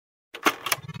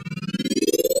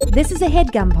This is a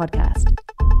HeadGum podcast.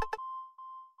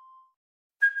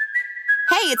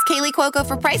 Hey, it's Kaylee Cuoco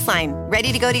for Priceline.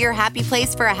 Ready to go to your happy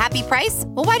place for a happy price?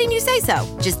 Well, why didn't you say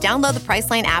so? Just download the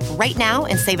Priceline app right now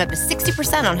and save up to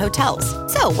 60% on hotels.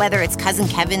 So whether it's Cousin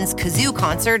Kevin's Kazoo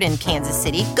Concert in Kansas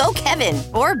City, go Kevin,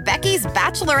 or Becky's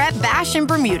Bachelorette Bash in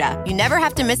Bermuda, you never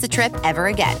have to miss a trip ever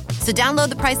again. So download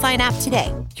the Priceline app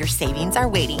today. Your savings are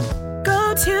waiting.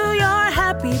 Go to your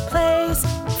happy place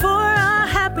for a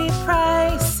happy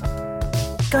price.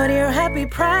 Go to your happy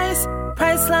price,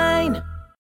 Priceline.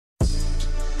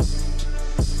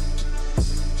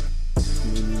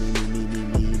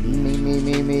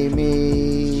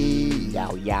 Me.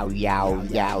 Yow, yow, yow,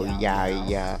 yow, yow,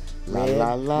 yow. La,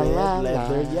 la, la, la,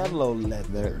 leather, la. yellow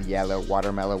leather. Yellow,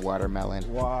 watermelon.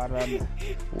 Watermelon.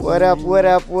 What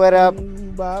up?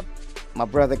 Bop. My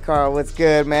brother Carl, what's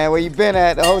good, man? Where you been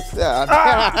at? Host, You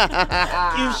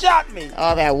shot me.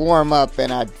 all that warm up,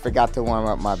 and I forgot to warm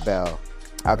up my bell.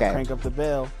 Okay. Crank up the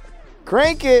bell.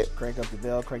 Crank it. Crank up the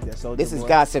bell. Crank that soldier. This is boy.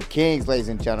 Gossip Kings, ladies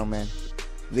and gentlemen.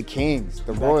 The Kings,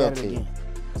 the Back at it royalty. again.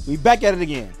 We back at it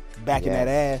again. Back in Yes. that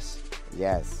ass.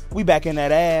 Yes. We back in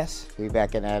that ass. We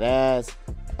back in that ass.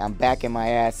 I'm backing my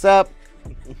ass up.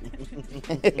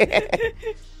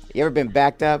 You ever been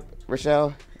backed up,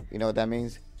 Rochelle? You know what that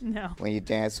means? No. When you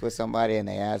dance with somebody and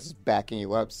their ass is backing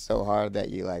you up so hard that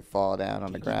you like fall down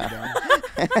on the ground.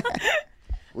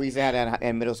 We used to have that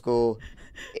in middle school.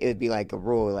 It would be like a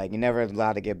rule, like you're never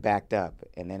allowed to get backed up,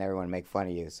 and then everyone would make fun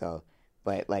of you. So,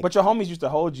 but your homies used to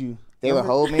hold you. they would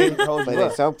hold me, Hold but you then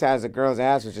up. sometimes the girl's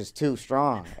ass was just too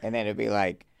strong, and then it'd be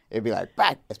like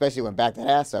back, especially when Back That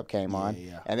Ass Up came on,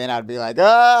 yeah. and then I'd be like,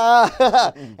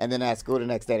 ah, and then at school the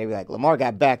next day they'd be like, Lamar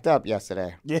got backed up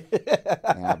yesterday, Yeah.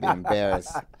 and I'd be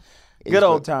embarrassed. Good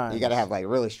old times. You gotta have like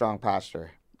really strong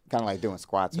posture, kind of like doing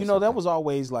squats. You know, that was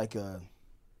always like a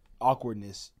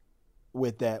awkwardness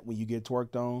with that when you get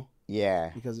twerked on,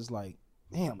 yeah. because it's like,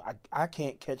 damn, I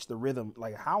can't catch the rhythm.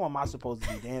 Like, how am I supposed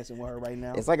to be dancing with her right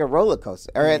now? It's like a roller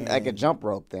coaster or Man. like a jump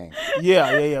rope thing.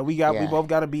 Yeah. We Yeah. both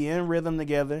got to be in rhythm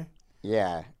together.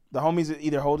 Yeah, The homies are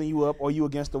either holding you up or you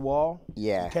against the wall.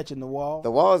 yeah. Catching the wall.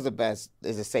 The wall is the best,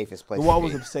 is the safest place. The wall to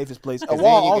was be. the safest place. A 'Cause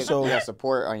wall then also, you have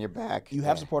support on your back. you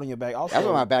have Yeah. support on your back. Also, That's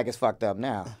why my back is fucked up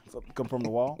now. come from the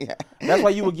wall. Yeah. That's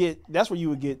why you would get. That's where you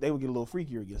would get. They would get a little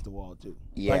freakier against the wall too.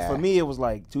 Like Yeah. for me, it was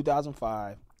like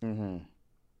 2005. Mm-hmm.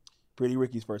 Pretty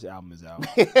Ricky's first album is out.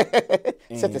 Set the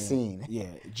And, scene. Yeah,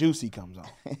 Juicy comes on.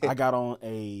 I got on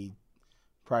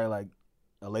probably like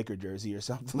a Laker jersey or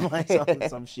something like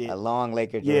some shit. A long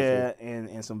Laker jersey. Yeah,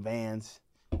 and some Vans,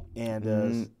 and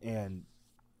Mhm. and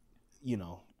you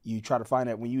know, you try to find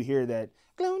that when you hear that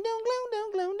gloom doom gloom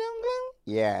doom gloom doom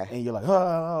gloom, Yeah. and you're like,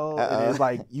 oh, and Uh-oh. it's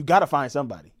like you got to find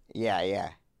somebody. Yeah, yeah.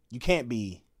 You can't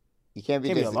be. You can't be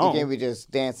Can't be just alone. you can't be just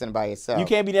dancing by yourself. You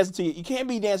can't be dancing to you. You can't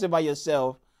be dancing by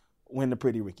yourself when the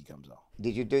Pretty Ricky comes on.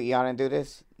 Did y'all didn't do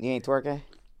this? You ain't twerking?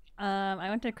 I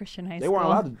went to Christian high They school. weren't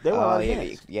allowed to. They weren't allowed to yeah,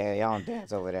 dance. yeah, y'all don't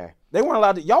dance over there. They weren't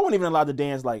allowed to. Y'all weren't even allowed to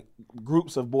dance like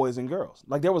groups of boys and girls.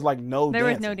 Like there was like no. There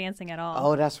was dancing. no dancing at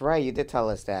all. Oh, that's right. You did tell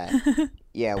us that.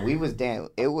 Yeah, we was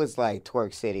It was like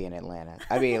Twerk City in Atlanta.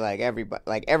 I mean, like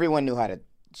everyone knew how to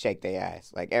shake their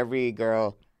ass. Like every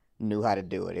girl knew how to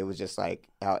do it. It was just like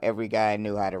how every guy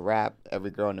knew how to rap. Every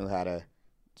girl knew how to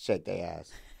shake their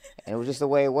ass, and it was just the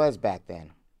way it was back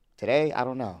then. Today, I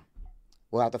don't know.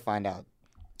 We'll have to find out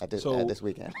at this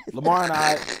weekend. Lamar and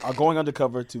I are going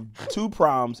undercover to 2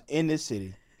 proms in this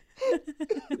city.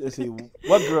 Let's see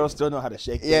what girls still know how to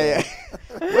shake. their Yeah, ass.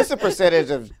 yeah. What's the percentage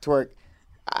of twerk?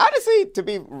 Honestly, to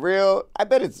be real, I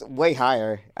bet it's way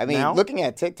higher. I mean, Now? looking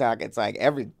at TikTok, it's like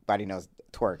everybody knows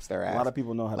twerks their ass. A lot of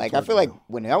people know how to. Like, I twerk feel like now.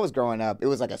 when I was growing up, it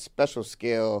was like a special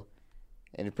skill,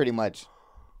 and it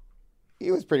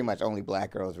was pretty much only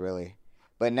black girls, really.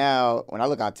 But now, when I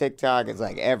look on TikTok, it's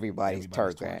like everybody's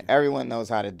twerking. twerking. Everyone knows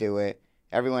how to do it.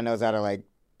 Everyone knows how to,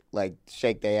 like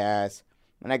shake their ass.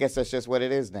 And I guess that's just what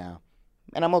it is now.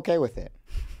 And I'm okay with it.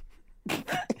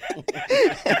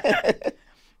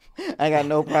 I got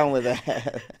no problem with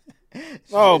that.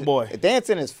 Oh boy,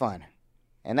 Dancing is fun.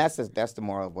 And that's the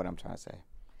moral of what I'm trying to say.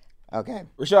 Okay.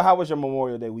 Rochelle, how was your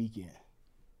Memorial Day weekend?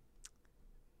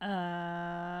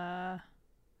 I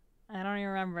don't even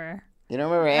remember. You don't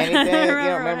remember anything? I You don't don't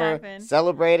remember what remember happened.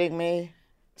 celebrating me?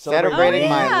 Celebrating Celebrating Oh,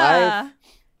 my yeah.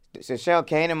 life? Rochelle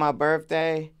came to my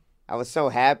birthday. I was so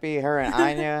happy. Her and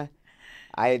Anya.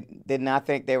 I did not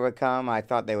think they would come. I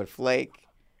thought they would flake.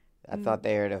 I thought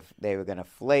they were gonna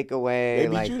flake away.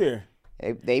 They beat you there.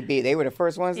 They were the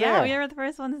first ones Yeah, there. we were the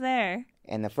first ones there.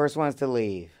 And the first ones to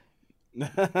leave. They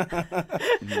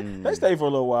stayed for a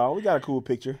little while. We got a cool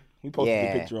picture. We posted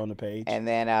Yeah. the picture on the page. And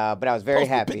then, but I was very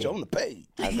Posted the happy. picture on the page.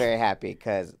 I was very happy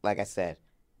because, like I said,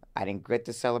 I didn't get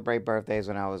to celebrate birthdays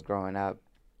when I was growing up.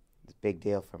 It's a big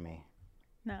deal for me.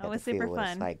 No, Got it was to feel super what fun.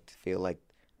 It's like to feel like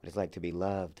what it's like to be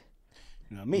loved.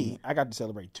 You know, me, I got to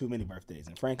celebrate too many birthdays,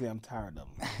 and frankly, I'm tired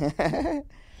of them.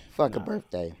 Fuck a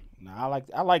birthday. No, I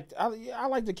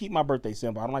like to keep my birthday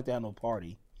simple. I don't like to have no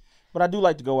party, but I do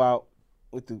like to go out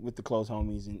with the close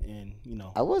homies and you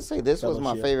know. I will say this was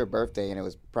my Fellowship. favorite birthday, and it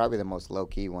was probably the most low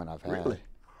key one I've had. Really?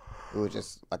 It was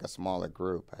just like a smaller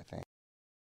group, I think.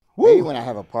 Woo! Maybe when I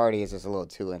have a party, it's just a little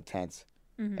too intense.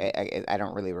 Mm-hmm. I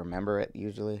don't really remember it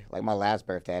usually. Like my last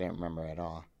birthday, I didn't remember at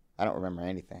all. I don't remember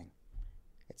anything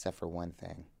except for one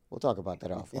thing. We'll talk about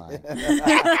that offline.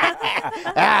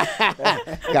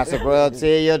 Gossip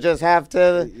Royalty, you'll just have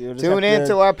to You'll just tune have in to-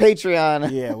 to our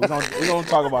Patreon. Yeah, we're gonna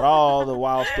talk about all the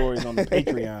wild stories on the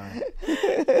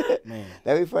Patreon. Man,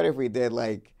 That'd be funny if we did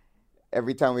like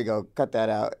every time we go cut that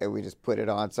out and we just put it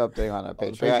on something on our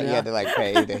Patreon. Patreon? You had to like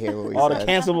pay to hear what we all the said.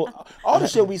 cancelable, all the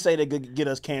shit we say that could get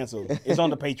us canceled is on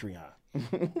the Patreon.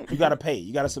 You gotta pay.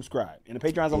 You gotta subscribe, and the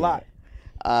Patreon's a lot.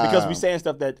 Because we saying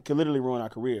stuff that could literally ruin our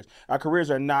careers. Our careers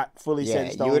are not fully set in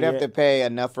Yeah, stone you would have yet. to pay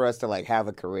enough for us to like have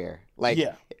a career. Like,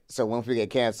 Yeah. So once we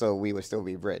get canceled, we would still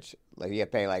be rich. Like you have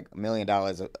to pay like $1 million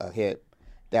a hit.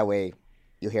 That way,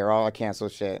 you hear all our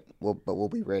canceled shit. But we'll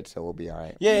be rich, so we'll be all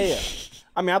right. Yeah.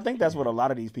 I mean, I think that's what a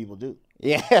lot of these people do.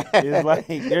 Yeah. It's like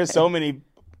there's so many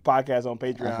podcasts on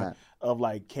Patreon of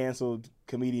like canceled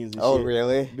comedians and Oh, shit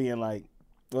really? being like,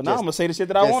 well, now Just- I'm gonna say the shit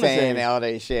that I Just want to saying say. all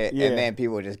that shit, Yeah. and then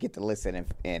people just get to listen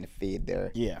and feed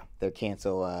their Yeah.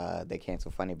 cancel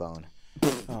funny bone.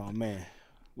 Oh man.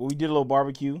 Well, we did a little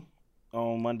barbecue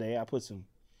on Monday. I put some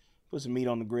meat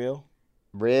on the grill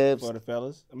Ribs, for the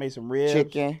fellas. I made some ribs,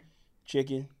 chicken,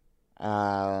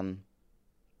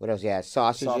 what else? Yeah,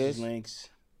 sausages. sausage links.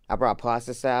 I brought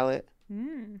pasta salad.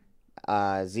 Mm.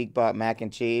 Zeke bought mac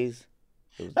and cheese.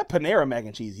 That Panera mac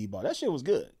and cheese he bought, that shit was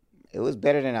good. It was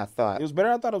better than I thought. It was better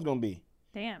than I thought it was gonna be.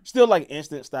 Damn. Still like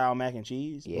instant style mac and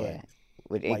cheese. Yeah,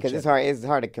 But because it's hard. It's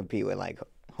hard to compete with like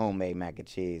homemade mac and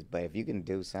cheese. But if you can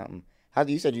do something,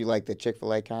 you said you like the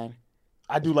Chick-fil-A kind?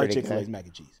 I do like pretty Chick-fil-A's good. mac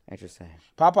and cheese. Interesting.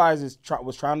 Popeyes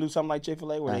was trying to do something like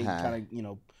Chick-fil-A where they Uh-huh. kind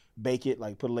of bake it,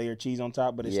 like put a layer of cheese on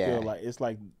top, but it's Yeah. still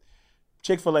like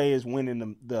Chick-fil-A is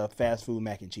winning the fast food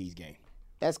mac and cheese game.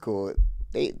 That's cool.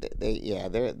 They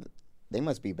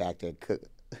must be back there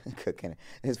cooking.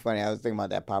 It's funny. I was thinking about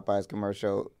that Popeyes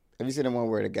commercial. Have you seen the one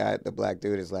where the black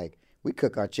dude is like, "We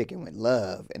cook our chicken with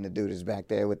love," and the dude is back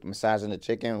there with massaging the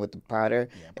chicken with the powder,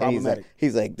 and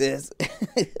he's like this,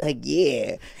 like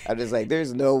yeah. I'm just like,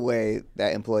 there's no way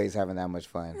that employee's having that much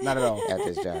fun. Not at all. At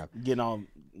this job. Getting all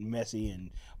messy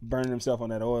and burning himself on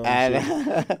that oil. And,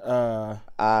 And shit.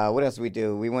 what else we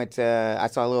do? We went to. I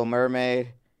saw Little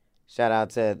Mermaid. Shout out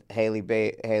to Haley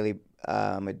Joel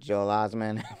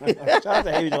Osment. Shout out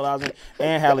to Haley Joel Osment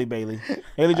and Halle Bailey.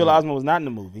 Haley Joel Osment was not in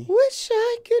the movie. Wish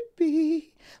I could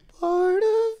be part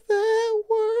of that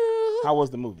world. How was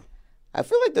the movie? I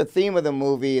feel like the theme of the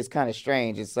movie is kind of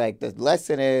strange. It's like the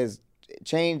lesson is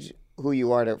change who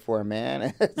you are for a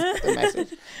man. That's the message.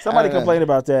 Somebody I don't know. complained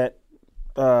about that.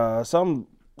 Some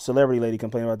celebrity lady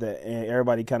complained about that, and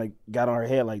everybody kind of got on her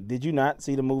head. Like, did you not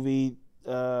see the movie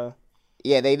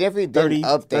Yeah, they definitely didn't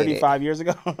update 35 years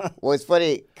ago? Well, it's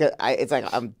funny because it's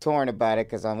like I'm torn about it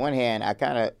because on one hand, I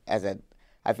kind of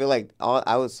I feel like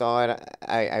I was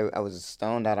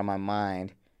stoned out of my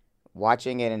mind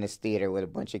watching it in this theater with a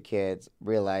bunch of kids,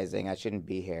 realizing I shouldn't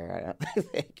be here. I don't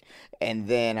think, and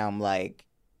then I'm like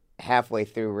halfway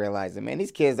through realizing, man,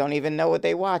 these kids don't even know what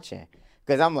they watching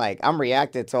because I'm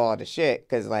reacting to all the shit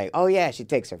because like, oh yeah, she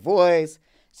takes her voice.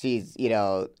 She's, we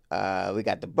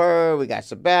got the Bird, we got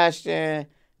Sebastian,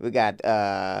 we got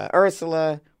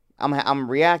Ursula. I'm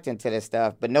reacting to this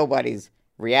stuff, but nobody's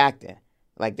reacting.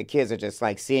 Like the kids are just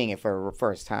like seeing it for the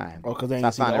first time. Oh, 'cause they so I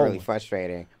ain't seen find the it old really one.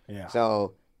 frustrating. Yeah.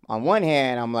 So on one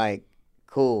hand, I'm like,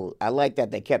 cool. I like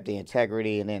that they kept the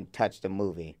integrity and then touched the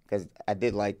movie because I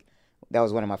did like that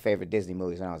was one of my favorite Disney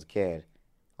movies when I was a kid.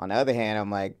 On the other hand,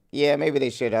 I'm like, yeah, maybe they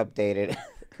should update it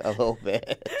a little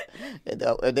bit.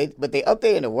 But they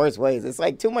update in the worst ways. It's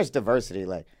like too much diversity.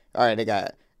 Like, all right, did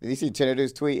you see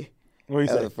Chinnadu's tweet? What do you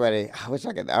That say? was funny.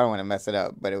 I don't want to mess it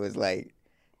up, but it was like,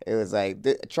 It was like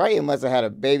Trey must have had a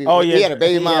baby. Oh, yeah. He had a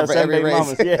baby mom for 7 every baby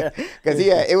race. mamas, yeah. Because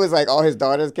it was like all his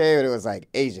daughters came, and it was like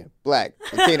Asian, Black,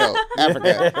 Latino,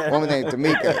 Africa. One was named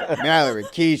Tamika, Mallory,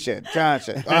 Keisha,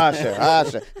 Jansha,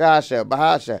 Asha, Kasha,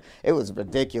 Bahasha. It was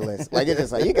ridiculous. Like it's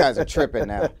just like you guys are tripping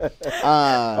now.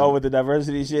 With the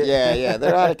diversity shit. Yeah,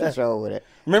 they're out of control with it.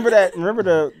 Remember that?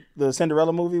 Remember the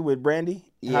Cinderella movie with Brandy?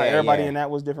 How Yeah, everybody yeah. in that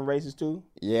was different races too.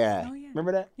 Yeah. Oh, yeah.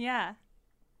 Remember that? Yeah.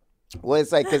 Well,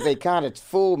 it's like because they kind of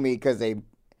fooled me because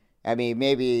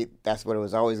maybe that's what it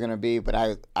was always gonna be, but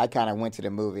I kind of went to the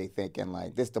movie thinking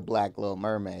like this the Black Little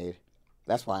Mermaid.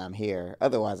 That's why I'm here.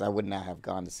 Otherwise, I would not have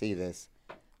gone to see this.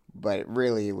 But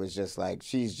really, it was just like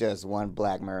she's just one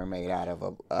black mermaid out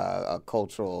of a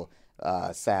cultural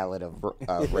salad of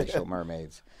racial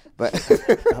mermaids. But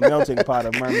A melting pot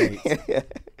of mermaids.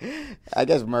 I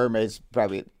guess mermaids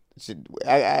probably should.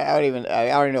 I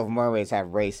don't know if mermaids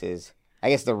have races. I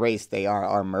guess the race they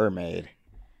are mermaid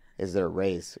is their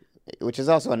race, which is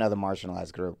also another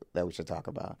marginalized group that we should talk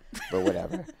about. But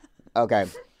whatever. Okay.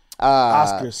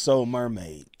 Oscar's so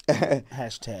mermaid.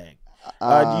 Hashtag.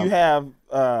 Do you have?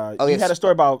 You had a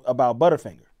story about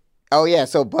Butterfinger. Oh yeah.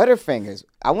 So Butterfingers.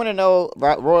 I want to know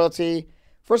about royalty.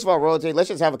 First of all, royalty. Let's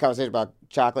just have a conversation about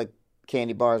chocolate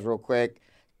candy bars real quick,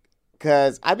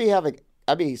 cause I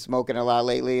be smoking a lot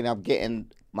lately, and I'm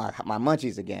getting my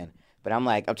munchies again. But I'm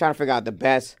trying to figure out the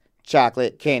best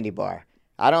chocolate candy bar.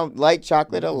 I don't like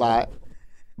chocolate a lot,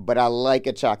 but I like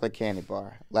a chocolate candy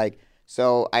bar.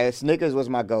 Snickers was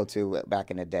my go-to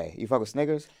back in the day. You fuck with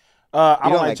Snickers? I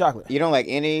don't like chocolate. You don't like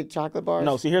any chocolate bars?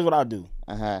 No. See, here's what I'll do.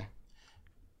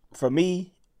 For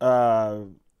me,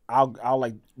 I'll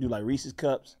like do like Reese's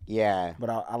cups. Yeah. But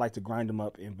I like to grind them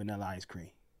up in vanilla ice cream.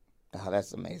 Oh,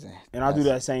 that's amazing. And I'll do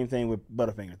that same thing with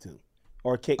Butterfinger too,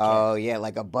 or Kit Kat. Oh yeah,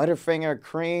 like a Butterfinger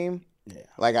cream. Yeah.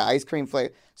 Like an ice cream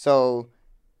flavor. So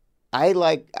I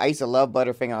used to love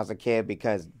Butterfinger when I was a kid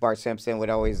because Bart Simpson would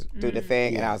always do the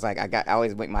thing, and I was like, I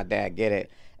always make my dad get it.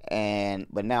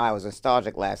 But now I was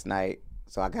nostalgic last night,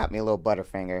 so I got me a little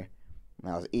Butterfinger,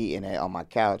 and I was eating it on my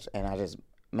couch, and I just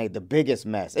made the biggest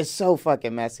mess. It's so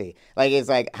fucking messy. Like it's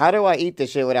like, how do I eat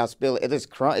this shit without spilling? It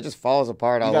just falls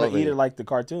apart all over. You gotta eat it like the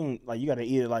cartoon. Like you gotta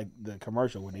eat it like the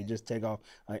commercial when they just take off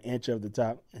an inch of the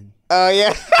top. Oh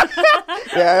yeah,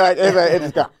 yeah. It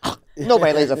just got.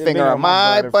 Nobody lays a finger on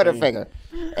my Butterfinger.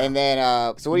 And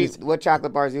then, so what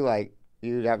chocolate bars you like?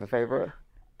 You have a favorite?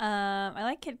 I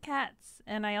like Kit Kats,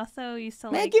 and I also used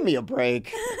to Man, like. give me a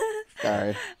break.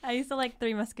 Sorry. I used to like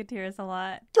Three Musketeers a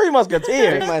lot. Three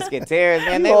Musketeers. Three Musketeers,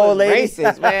 man. They You was old lady.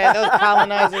 racist, man. Those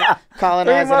colonizing Three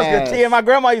Musketeers. ass. My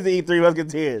grandma used to eat Three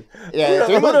Musketeers. Yeah,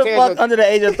 Three who the Musketeers fuck was- under the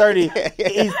age of 30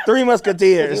 eats Three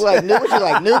Musketeers? You like what you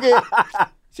like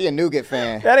nougat? She a nougat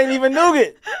fan. That ain't even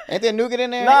nougat. Ain't there nougat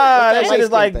in there? Nah, What's that shit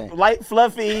is like light-skin thing? light,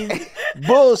 fluffy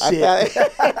bullshit.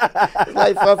 It's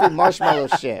like fluffy marshmallow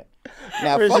shit.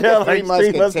 Now, fuck Michelle the Three likes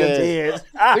Three Musketeers.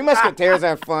 Musketeers. Three Musketeers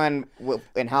are fun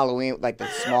in Halloween, like the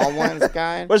small ones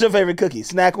kind. What's your favorite cookie?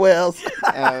 Snackwells.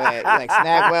 Like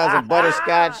Snackwells and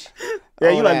butterscotch. Yeah,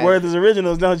 all you like that. Werther's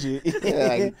Originals, don't you?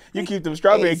 like You keep them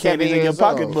strawberry 8, 7 candies in your years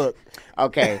old. pocketbook.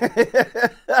 Okay.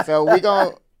 So we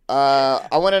gon' I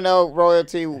want to know,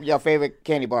 royalty, your favorite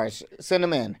candy bars. Send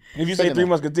them in. If you Send say them Three in.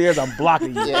 Musketeers, I'm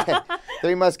blocking you. Yeah.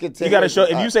 Three Musketeers. You gotta show.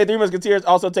 If you say Three Musketeers,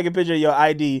 also take a picture of your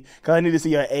ID, cause I need to see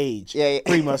your age. Yeah, yeah.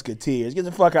 Three Musketeers. Get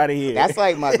the fuck out of here. That's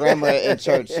like my grandma in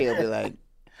church. She'll be like,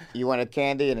 you want a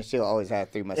candy? And she'll always have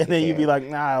Three Musketeers. and then you'd be like,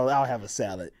 nah, I'll have a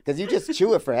salad. Because you just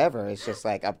chew it forever. It's just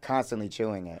like I'm constantly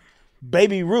chewing it.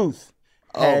 Baby Ruth.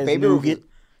 Oh, has Baby Ruth nougat, is-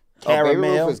 Baby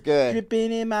caramel, Ruth was good.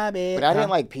 dripping in my bed. But I didn't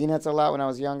like peanuts a lot when I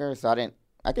was younger, so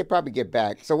I could probably get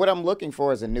back. So what I'm looking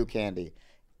for is a new candy.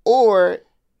 Or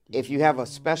if you have a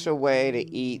special way to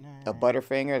eat a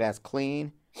Butterfinger that's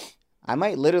clean, I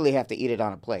might literally have to eat it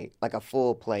on a plate, like a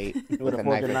full plate with a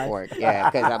knife and fork. Yeah,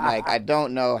 because I'm like, I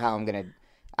don't know how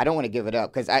I don't want to give it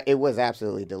up because it was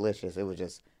absolutely delicious. It was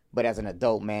just, but as an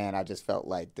adult man, I just felt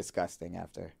like disgusting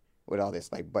after with all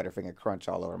this like Butterfinger crunch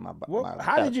all over my Well, my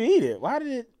how did you eat it? Why did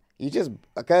it? You just,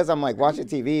 because I'm like watching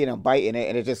TV and I'm biting it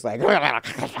and it's just like,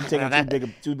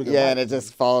 Taking too big a yeah, bite? and it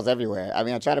just falls everywhere. I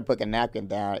mean, I try to put a napkin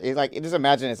down. It's like, just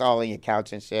imagine it's all in your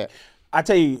couch and shit. I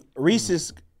tell you,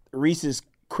 Reese's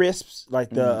crisps,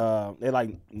 like the they're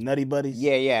like Nutty Buddies.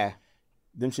 Yeah, yeah.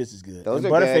 Them shits is good. Those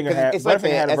And are good. 'Cause it's like Butterfinger the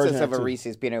had a version essence of a too.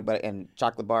 Reese's peanut butter and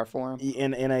chocolate bar form.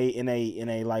 in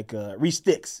a like Reese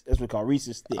sticks. That's what we call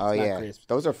Reese's sticks. Oh, not yeah. crisps.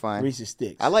 Those are fun. Reese's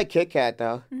sticks. I like Kit Kat,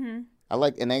 though. Mm-hmm.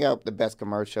 And they got the best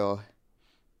commercial.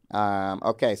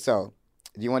 Okay, so,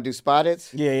 do you want to do Spotted?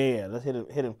 Yeah. Let's hit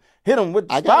him with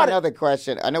the I got Spotted. another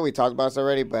question. I know we talked about this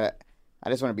already, but I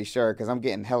just want to be sure because I'm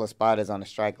getting hella Spotters on the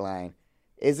strike line.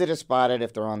 is it a spotted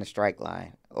if they're on the strike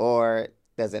line, or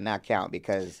does it not count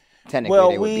because technically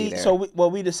they would be there? So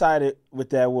what we decided with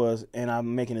that was, and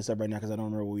I'm making this up right now because I don't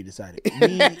remember what we decided.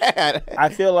 I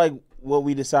feel like what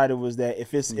we decided was that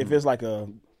if it's like a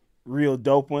real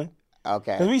dope one.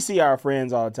 Okay. Because we see our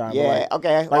friends all the time. Yeah,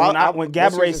 okay. Like when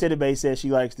Gabourey Sidibe says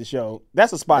she likes the show,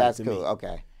 that's a spot to me. That's cool,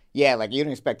 okay. Yeah, like you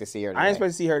didn't expect to see her today. I didn't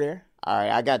expect to see her there. All right,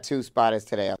 I got 2 spotters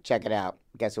today. Check it out.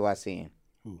 Guess who I seen?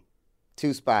 Who?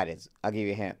 2 spotters. I'll give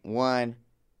you a hint. 1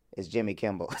 is Jimmy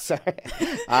Kimball. Sorry.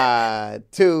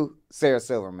 2, Sarah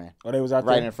Silverman. Oh, they was out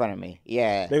there? Right in front of me.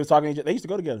 Yeah. They was talking to each other. They used to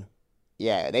go together.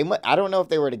 Yeah. I don't know if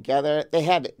they were together. They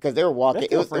had to, because they were walking.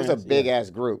 It was a big-ass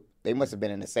group. They must have been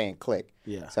in the same clique.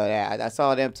 Yeah. So I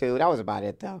saw them too. That was about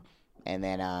it though. And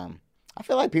then I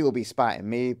feel like people be spotting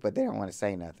me, but they don't want to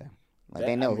say nothing. Like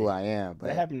they know who I am. But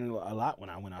that happened a lot when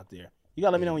I went out there. You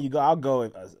gotta let me know when you go. I'll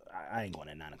go. I ain't going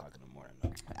at 9 o'clock in the morning.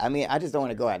 No. I mean, I just don't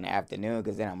want to go out in the afternoon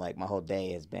because then I'm like, my whole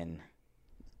day has been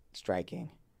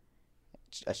striking,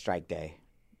 a strike day,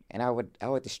 and I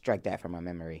would strike that from my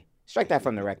memory. Strike that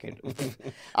from the record. Put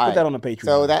that on the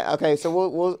Patreon.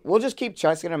 So we'll just keep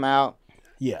checking them out.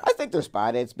 Yeah. I think they're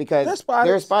spotted because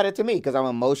they're spotted to me because I'm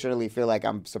emotionally feel like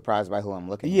I'm surprised by who I'm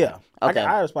looking at. Yeah. Okay.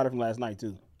 I had a spotted from last night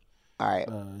too. All right.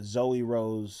 Zoe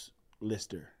Rose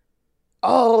Lister.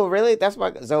 Oh, really? That's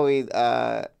why Zoe,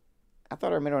 I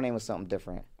thought her middle name was something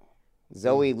different.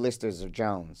 Zoe Lister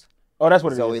Jones. Oh, that's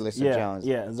what it is. Zoe Lister Jones.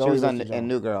 Yeah, Zoe she was in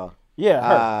New Girl. Yeah,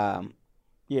 her.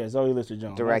 Yeah, Zoe Lister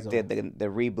Jones. Directed the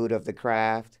reboot of The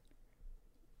Craft.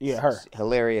 Yeah, her.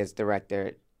 Hilarious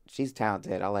director. She's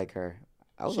talented. I like her.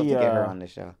 I would love to get her on the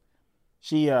show.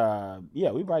 We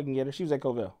probably can get her. She was at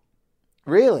Covell.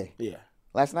 Really? Yeah.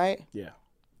 Last night? Yeah.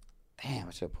 Damn,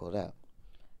 I should have pulled up.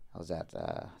 I was at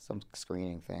some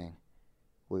screening thing.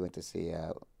 We went to see,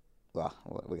 well,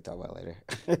 we can talk about it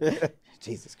later.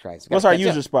 Jesus Christ. What's our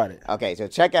user spotted? Okay, so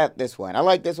check out this one. I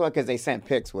like this one because they sent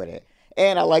pics with it.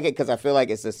 And I like it because I feel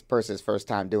like it's this person's first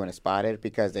time doing a spotted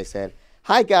because they said,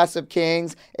 "Hi, Gossip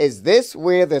Kings. Is this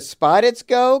where the spotteds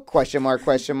go? Question mark,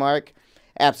 question mark.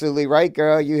 Absolutely right,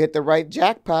 girl. You hit the right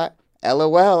jackpot.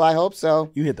 LOL, I hope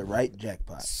so. You hit the right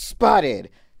jackpot. Spotted.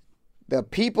 The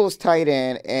People's tight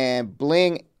end and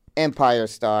Bling Empire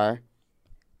star.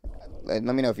 Let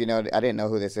me know if you know. I didn't know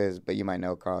who this is, but you might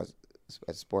know Carl's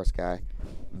a sports guy.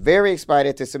 Very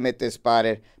excited to submit this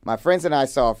spotted. My friends and I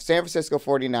saw San Francisco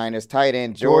 49ers tight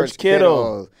end George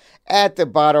Kittle at the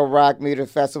Bottle Rock Music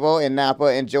Festival in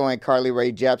Napa enjoying Carly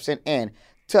Rae Jepsen and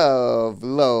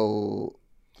Tuvlo.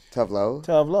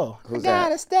 Who's that?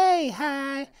 Gotta stay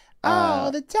high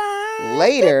all the time.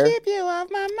 Later, to keep you off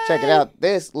my mind. Check it out.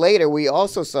 Later, we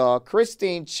also saw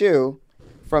Christine Chu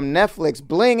from Netflix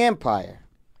Bling Empire.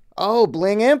 Oh,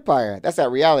 Bling Empire. That's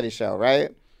that reality show,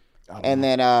 right? And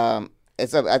then I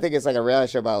think it's like a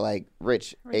reality show about like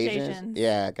rich Asians.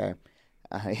 Yeah, okay.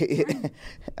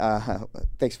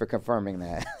 Thanks for confirming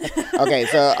that. Okay,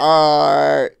 so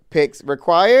our picks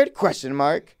required? Question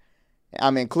mark.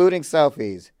 I'm including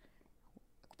selfies.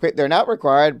 They're not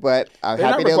required, but I'm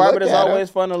happy to look at them. But it's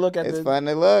always fun to look at. It's fun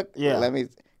to look. Yeah.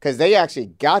 Because they actually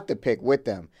got the pick with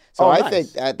them. So I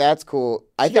think that's cool.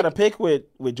 I got a pick with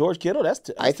George Kittle.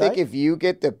 That's I think if you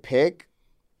get the pick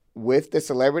with the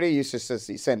celebrity, you should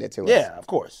send it to us. Yeah, of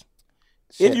course.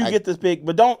 If you get this pick,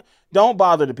 but don't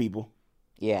bother the people.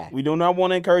 Yeah. We do not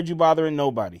want to encourage you bothering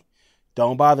nobody.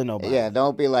 Don't bother nobody. Yeah,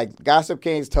 don't be like, Gossip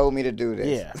Kings told me to do this.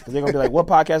 Yeah, because they're going to be like, what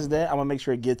podcast is that? I'm going to make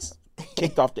sure it gets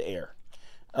kicked off the air.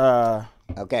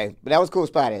 Okay, but that was cool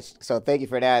spottage. So thank you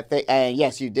for that. And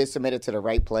yes, you did submit it to the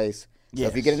right place. So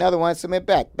if you get another one, submit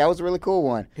back. That was a really cool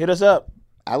one. Hit us up.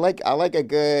 I like a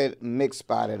good mix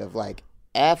spotted of like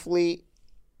athlete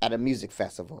at a music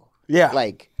festival. Yeah,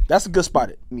 like that's a good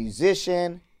spotted.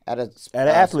 Musician at an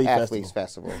athlete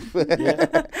festival.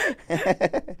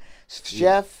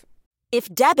 Chef. If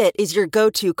debit is your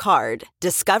go-to card,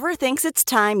 Discover thinks it's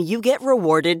time you get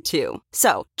rewarded too.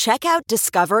 So, check out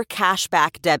Discover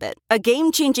Cashback Debit, a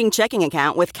game-changing checking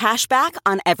account with cashback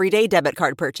on everyday debit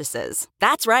card purchases.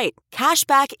 That's right.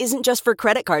 Cashback isn't just for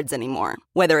credit cards anymore.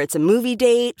 Whether it's a movie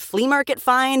date, flea market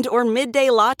find, or midday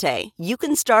latte, you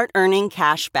can start earning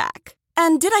cash back.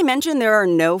 And did I mention there are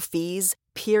no fees,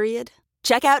 period?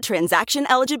 Check out transaction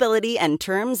eligibility and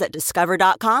terms at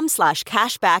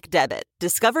discover.com/cashbackdebit.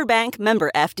 Discover Bank, member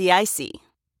FDIC.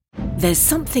 There's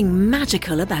something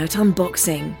magical about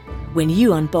unboxing. When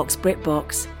you unbox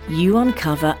BritBox, you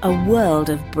uncover a world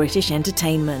of British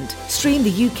entertainment. Stream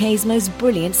the UK's most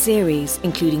brilliant series,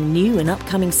 including new and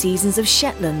upcoming seasons of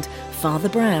Shetland, Father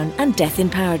Brown and Death in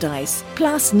Paradise,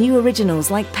 plus new originals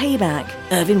like Payback,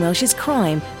 Irvin Welsh's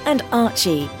Crime, and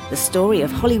Archie, the story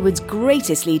of Hollywood's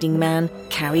greatest leading man,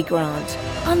 Cary Grant.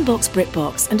 Unbox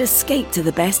BritBox and escape to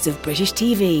the best of British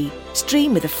TV.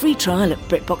 Stream with a free trial at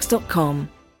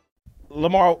BritBox.com.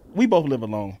 Lamar, we both live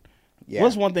alone. Yeah.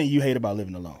 What's one thing you hate about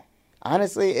living alone?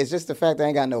 Honestly, it's just the fact that I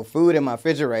ain't got no food in my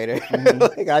refrigerator.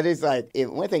 Like I just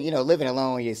one thing, living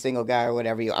alone, when you're a single guy or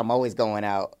whatever, I'm always going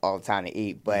out all the time to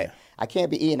eat, but I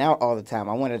can't be eating out all the time.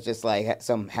 I want to just have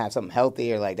something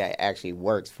healthier like that actually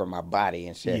works for my body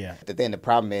and shit. Yeah. But then the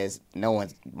problem is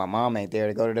my mom ain't there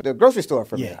to go to the grocery store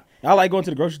for me. Yeah. I like going to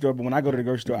the grocery store, but when I go to the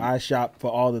grocery store, I shop for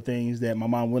all the things that my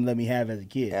mom wouldn't let me have as a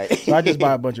kid. So I just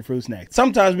buy a bunch of fruit snacks.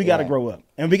 Sometimes we got to grow up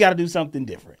and we got to do something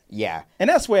different. Yeah. And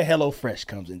that's where HelloFresh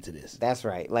comes into this. That's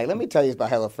right. Let me tell you about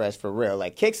HelloFresh for real.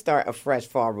 Kickstart a fresh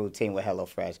fall routine with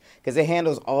HelloFresh because it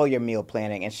handles all your meal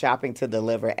planning and shopping to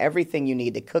deliver everything you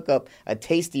need to cook up a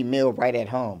tasty meal right at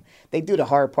home. They do the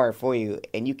hard part for you,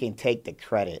 and you can take the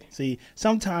credit. See,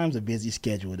 sometimes a busy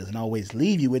schedule doesn't always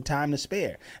leave you with time to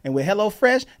spare. And with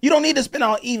HelloFresh, you don't need to spend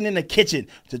all evening in the kitchen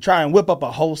to try and whip up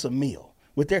a wholesome meal.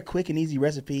 With their quick and easy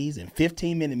recipes and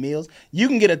 15-minute meals, you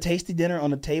can get a tasty dinner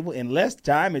on the table in less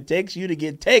time it takes you to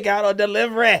get takeout or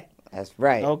delivery. That's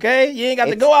right. Okay? You ain't got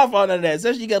to go off on none of that.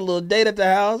 Especially you got a little date at the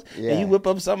house and you whip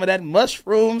up some of that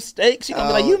mushroom steak. She gonna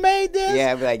be like, you made this?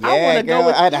 Yeah, be like, I yeah, girl.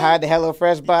 I had to hide the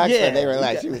HelloFresh box. Yeah. And they were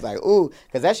like, she was like, ooh.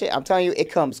 Because that shit, I'm telling you,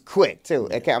 it comes quick, too.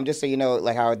 I'm just so you know,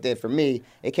 how it did for me.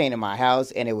 It came to my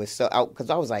house, and it was so out. Because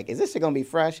I was like, is this shit going to be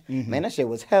fresh? Man, that shit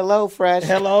was HelloFresh.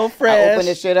 HelloFresh. I opened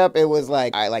this shit up. It was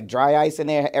like dry ice in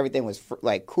there. Everything was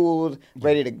cooled,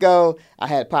 ready to go. I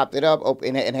had popped it up,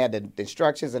 opened it, and had the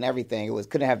instructions and everything.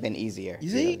 Couldn't have been easier. You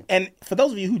see? And for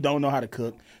those of you who don't know how to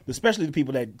cook, especially the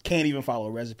people that can't even follow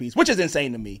recipes, which is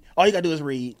insane to me, all you got to do is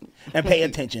read and pay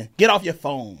attention. Get off your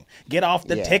phone. Get off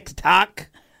the TikTok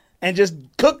and just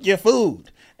cook your food.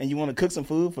 And you want to cook some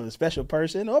food for a special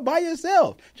person or by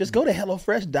yourself, just go to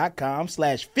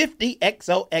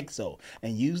HelloFresh.com/50XOXO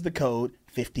and use the code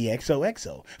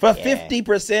 50XOXO for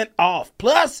 50% off,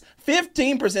 plus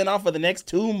 15% off for the next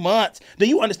 2 months. Do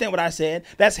you understand what I said?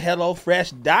 That's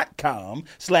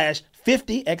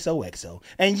HelloFresh.com/50XOXO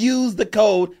and use the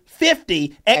code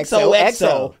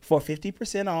 50XOXO for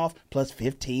 50% off plus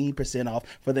 15% off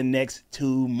for the next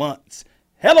 2 months.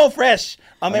 HelloFresh,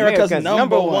 America's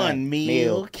number one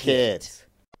meal kit.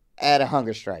 At a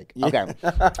hunger strike. Okay.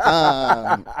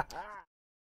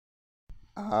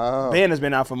 Ben has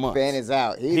been out for months. Ben is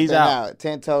out. He's been out.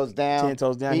 10 toes down. 10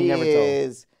 toes down. He never told.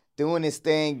 is doing his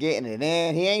thing, getting it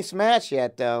in. He ain't smashed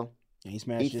yet, though. He ain't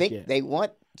smashed yet.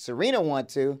 Serena want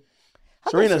to.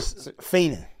 Serena's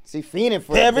fiending. She fiending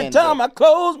for every time I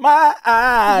close my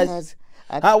eyes,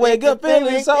 I wake up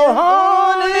feeling so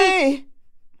horny.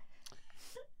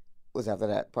 What's after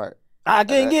that part? I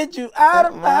can't get you out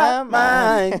of my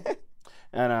mind.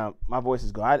 And my voice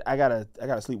is gone. I gotta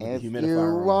sleep with the humidifier. If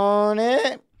you want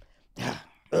it.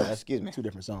 Excuse me. 2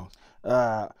 different songs.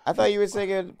 I thought you were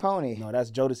singing Pony. No,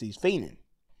 that's Jodeci's Fiendin'.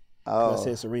 Oh. I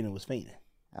said Serena was fiending.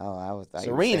 Oh, I was.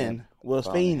 Serena was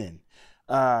fiending.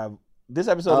 This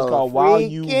episode is called While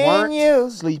You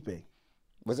Weren't Sleeping.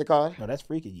 What's it called? No, that's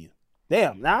Freaking You.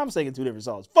 Damn, now I'm singing 2 different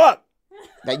songs. Fuck.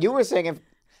 That you were singing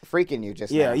Freaking You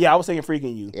just now. Yeah, I was singing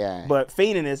Freaking You. Yeah. But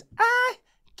fiending is I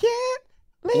can't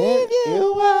leave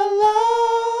you alone.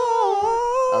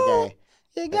 Okay.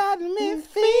 You got me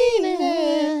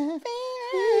feeling.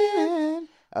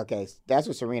 Okay, that's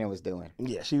what Serena was doing.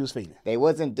 Yeah, she was feeling. They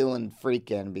wasn't doing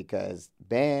Freaking because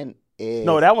Ben is.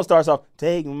 No, that one starts off,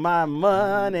 take my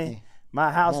money,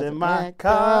 my house and my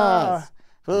car,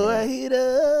 for a heat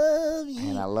of you.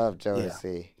 And I love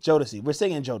Jodeci. Yeah. Jodeci. We're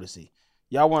singing Jodeci.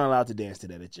 Y'all weren't allowed to dance to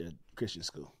that at your Christian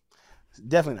school.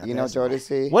 Definitely not. You know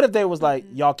Jodeci? What if they was like,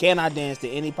 y'all cannot dance to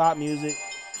any pop music,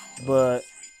 but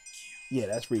yeah,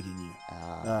 that's Freaking You.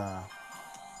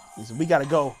 So we gotta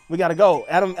go.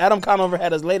 Adam Conover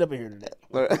had us late up in here today.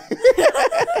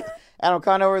 Adam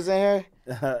Conover's in here?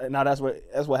 No, that's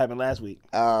what happened last week.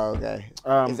 Oh, okay.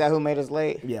 Is that who made us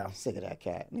late? Yeah. I'm sick of that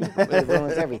cat. It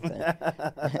ruins everything.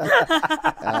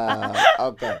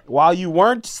 Okay. While you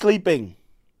weren't sleeping.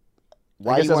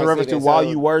 While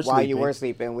you were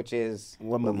sleeping, which is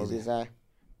what movie is that?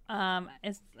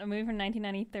 It's a movie from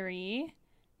 1993,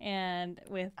 and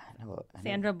with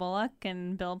Sandra Bullock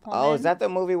and Bill Pullman. Oh, is that the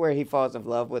movie where he falls in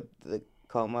love with the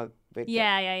coma victim?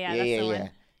 Yeah. That's the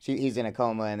one. He's in a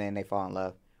coma and then they fall in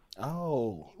love.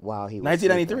 Oh, wow! He was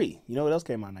 1993. sleeping. You know what else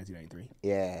came out in 1993?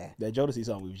 Yeah, that Jodeci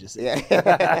song we was just saying. Yeah,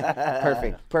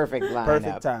 perfect line.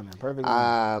 Perfect timing. Perfect.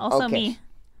 Also okay. me.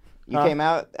 You came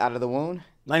out of the wound.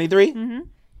 93. Mm-hmm.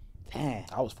 Damn.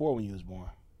 I was 4 when you was born.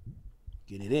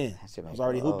 Get it in. shit I make was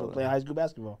already you hooping, old. playing high school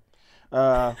basketball.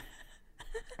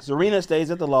 Serena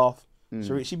stays at the loft.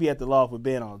 She be at the loft with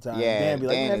Ben all the time. Yeah, Ben be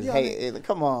like, Dan man, is, y'all- hey,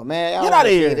 come on, man. I Get don't outta wanna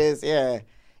see here. This. Yeah.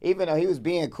 Even though he was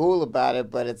being cool about it,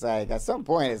 but it's like, at some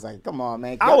point, it's like, come on,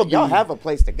 man. I would Y'all be- have a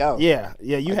place to go. yeah,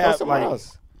 you Like, go have somewhere like,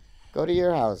 else. Go to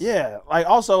your house. yeah, like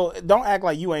also don't act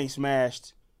like you ain't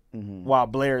smashed while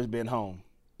Blair's been home.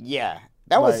 Yeah.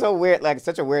 That was Like- so weird, like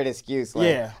such a weird excuse. Like,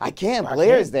 Yeah. I can't. I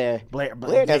Blair's can't. there.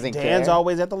 Blair doesn't Dan's care.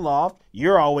 always at the loft.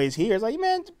 You're always here. It's like,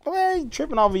 man, Blair, you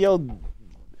tripping over your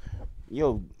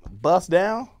bust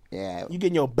down. Yeah. You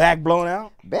getting your back blown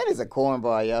out. Ben is a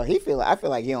cornball, yo. I feel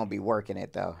like he don't be working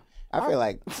it though. I feel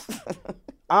like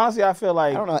Honestly, I feel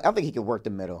like I don't know. I don't think he can work the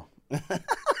middle.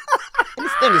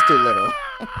 This thing is too little.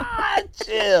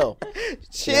 chill.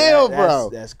 Chill, Yeah, bro.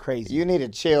 That's crazy. You need to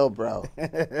chill, bro.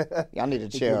 Y'all need to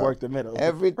He chill. can work the middle.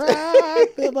 Every time. Rock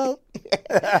the boat.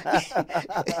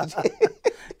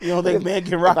 You don't think Ben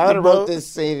can rock If I would the have wrote boat? this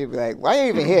scene, he'd be like, "Why are you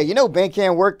even here? You know Ben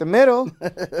can't work the middle.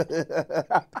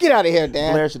 Get out of here,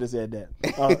 Dan." Blair should have said that.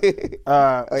 Oh,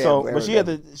 yeah, So, Blair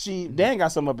but was Dan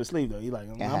got something up his sleeve though. He like,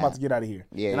 I'm about to get out of here,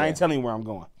 Yeah, and I ain't yeah. telling you where I'm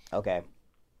going. Okay.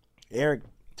 Eric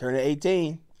turned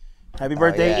 18. Happy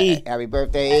birthday, Oh, yeah. E. Happy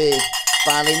birthday, E.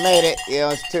 Finally made it.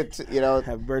 You know,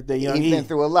 Happy birthday, young he's E. been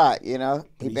through a lot. You know,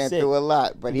 he's he's been sick. through a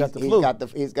lot. But He he's got the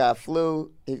flu. he's got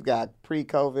flu. He's got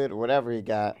pre-COVID or whatever he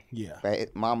got. Yeah.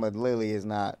 But Mama Lily is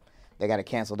not. They got to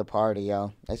cancel the party,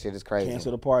 yo. That shit is crazy.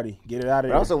 Cancel the party. Get it out of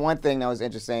But there. also one thing that was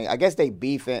interesting, I guess they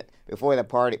beefing before the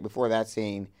party, before that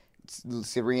scene.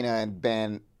 Serena and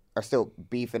Ben are still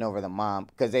beefing over the mom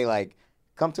because they like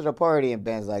come to the party and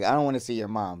Ben's like, I don't want to see your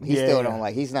mom. He Yeah, still yeah. don't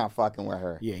like. He's not fucking with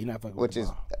her. Yeah, you're not fucking Which with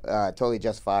is the mom. totally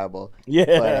justifiable. Yeah,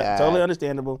 but, totally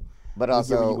understandable. But We'll give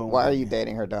you also, going why with are you that.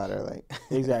 dating her daughter? Like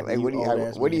Exactly, like, you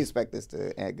old-ass where do man. you expect this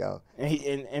to go? And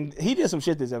he did some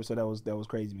shit this episode that was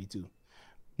crazy to me too.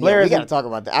 Yeah, Blair we is got to in- talk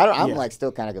about that. I'm Yeah. like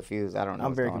still kind of confused. I don't know. I'm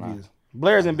what's very going confused.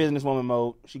 Blair's in businesswoman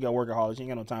mode. She got workaholic. She ain't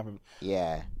got no time for On.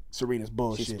 Yeah, Serena's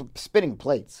bullshit. she's spinning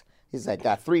plates. He's like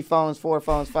got 3 phones, 4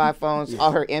 phones, 5 phones.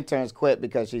 All her interns quit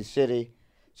because she's shitty.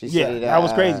 She's Yeah, shitty. that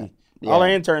was crazy. All our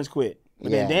yeah. interns quit.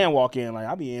 But then Yeah. Dan walk in like,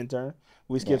 I'll be an intern.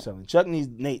 We skip something. Chuck needs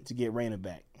Nate to get Raina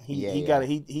back.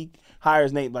 He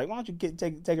hires Nate like, why don't you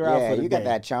take her out Yeah, for the you day? got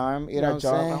that charm. You You know got what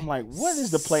I'm charm. saying? I'm like, what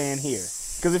is the plan here?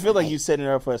 Because it feels like you setting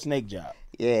her up for a snake job.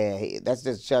 Yeah, that's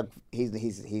just Chuck.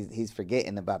 He's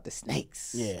forgetting about the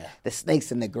snakes. Yeah. the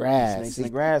snakes in the grass. Snakes in the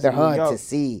grass, They're here we hard go. to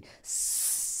see.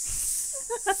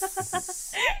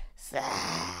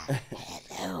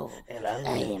 Hello,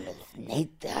 I am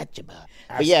Snake Archibald.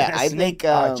 But yeah, I Snake think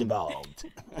Archibald.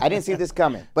 I didn't see this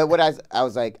coming. But what I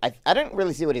was like, I didn't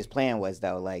really see what his plan was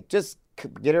though. Like, just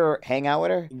get her, hang out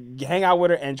with her. Hang out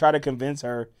with her and try to convince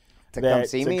her To that, come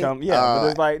see me? Yeah, but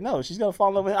it's like, no, she's gonna fall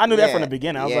in love with him. I knew that Yeah, from the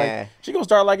beginning. I was yeah. like, she's gonna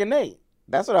start liking Nate.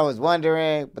 That's what I was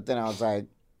wondering. But then I was like,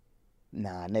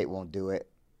 nah, Nate won't do it.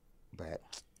 But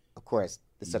of course,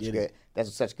 it's such get good. it.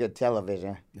 That's such good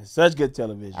television. It's such good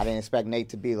television. I didn't expect Nate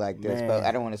to be like this, Man. but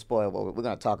I don't want to spoil. But we're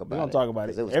gonna talk about We're it. gonna talk about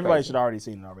 'cause it. was Everybody crazy. should have already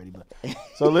seen it already. But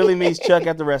so Lily meets Chuck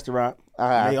at the restaurant.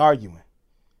 And they arguing.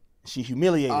 She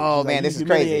humiliated. Oh, She's man, like, this you is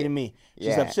crazy. humiliated me. She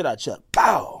Yeah. slapped shit out Chuck.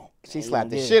 Pow. She slapped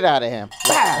the Yeah. shit out of him.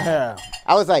 Yeah.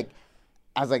 I was like,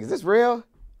 is this real?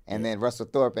 And then Russell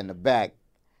Thorpe in the back.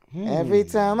 Every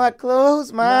time I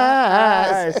close my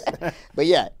eyes. But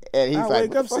yeah, and he's I like, wake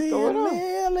what up the fuck seeing going on?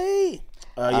 Lily.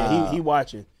 Yeah, he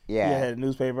watching. yeah. He had a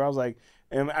newspaper. I was like,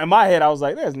 in my head, I was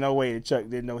like, there's no way that Chuck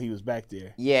didn't know he was back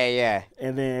there. Yeah.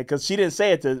 And then, because she didn't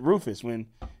say it to Rufus when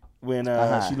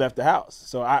Uh-huh. she left the house.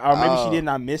 So or maybe Oh. she did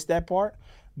not miss that part.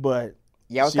 But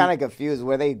Yeah, I was she- kind of confused.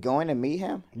 Were they going to meet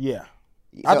him? yeah.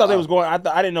 I So, thought they was going. I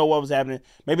didn't know what was happening.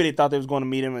 Maybe they thought they was going to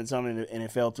meet him and something, and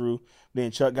it fell through. Then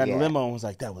Chuck got in Yeah. the limo and was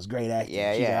like, "That was great acting."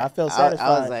 Yeah, She's yeah. like, I felt satisfied.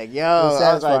 I was like, yo, It was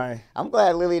I was like, satisfying. I'm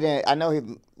glad Lily didn't. I know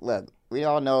look, we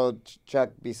all know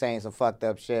Chuck be saying some fucked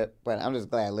up shit, but I'm just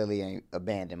glad Lily ain't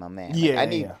abandoned my man. Like,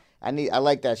 Yeah, I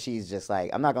like that she's just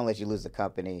like, I'm not gonna let you lose the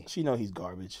company, She know he's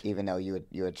garbage. even though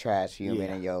you're a trash human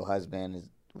Yeah. and your husband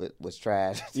was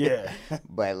trash. Yeah.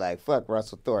 But like, fuck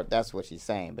Russell Thorpe. That's what she's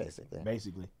saying basically.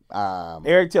 Basically, Um,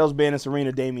 Eric tells Ben and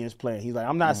Serena Damien's plan. He's like,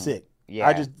 "I'm not sick. Yeah.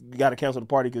 I just got to cancel the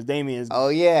party because Damien's oh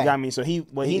yeah. got me. So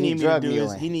what he He need me to drug do is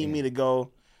muling. he need me to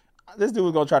go. This dude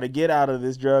was gonna try to get out of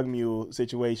this drug mule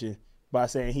situation by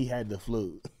saying he had the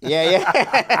flu.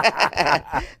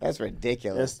 Yeah. That's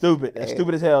ridiculous. That's stupid. That's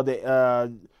stupid as hell.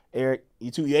 Eric,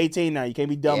 you're 18 now. You can't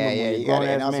be dumb no more. You're a you grown gotta,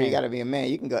 ass and also man. you got to be a man.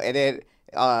 You can go, and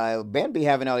then Ben be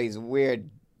having all these weird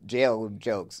jail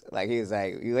jokes. Like he was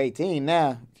like, "You 18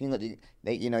 now? You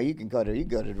can go to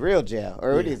the real jail."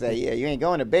 Or what he say? Yeah, you ain't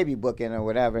going to baby booking or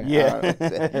whatever.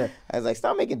 Yeah. I was like,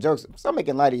 stop making jokes. Stop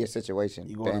making light of your situation.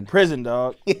 You going to prison,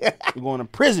 dog? Yeah. You going to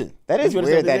prison? That is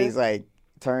weird that he's like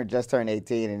just turned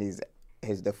 18 and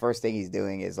the first thing he's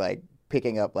doing is like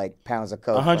picking up like pounds of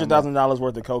coke. $100,000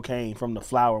 worth of cocaine from the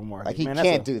flower market. Like he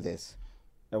can't do this.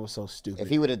 That was so stupid. If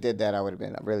he would have did that, I would have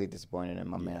been really disappointed in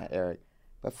my man Eric.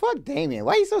 But fuck Damien.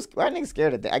 Why nigga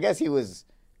scared of that? I guess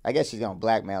she's gonna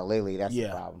blackmail Lily. That's the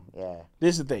problem. Yeah.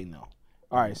 This is the thing though.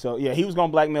 All right, so yeah, he was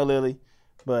gonna blackmail Lily,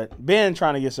 but Ben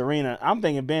trying to get Serena. I'm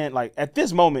thinking Ben, like at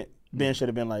this moment, Ben should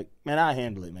have been like, man, I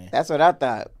handle it, man. That's what I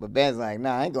thought. But Ben's like,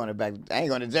 nah, I ain't going to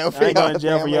jail for y'all. I ain't going to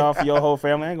jail for y'all, for your whole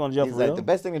family. I ain't going to jail for like, real. The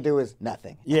best thing to do is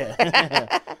nothing. Yeah.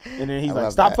 And then he's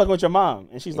like, stop fucking with your mom.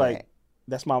 And she's like,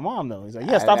 that's my mom though. He's like,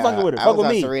 yeah, stop fucking with her. Fuck with me.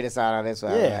 I was on Serena's side on this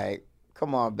one. Yeah. Like,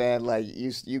 come on, Ben. Like,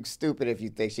 you stupid if you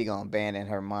think she going to abandon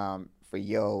her mom for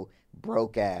your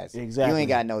broke ass. Exactly. You ain't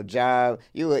got no job.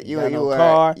 You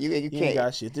car. You ain't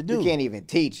got shit to do. You can't even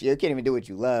teach. You can't even do what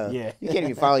you love. Yeah. You can't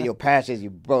even follow your passions,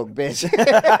 you broke bitch.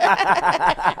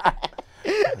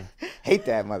 Hate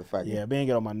that motherfucker. Yeah, Ben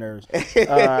get on my nerves.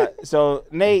 So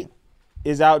Nate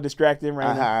is out distracting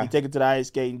right now. He take it to the ice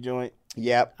skating joint.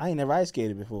 Yep. I ain't never ice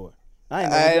skated before.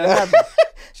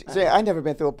 I never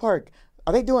been through a park.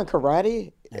 Are they doing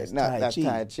karate? That's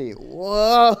Tai Chi.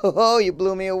 Whoa, you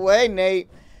blew me away, Nate.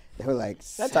 They were like,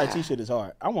 that Tai Chi shit is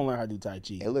hard. I want to learn how to do Tai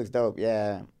Chi. It looks dope,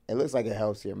 yeah. It looks like it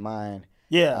helps your mind.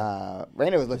 Yeah.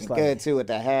 Raina was looking good, too, with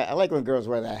that hat. I like when girls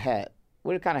wear that hat.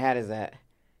 What kind of hat is that?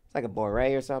 It's like a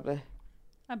beret or something?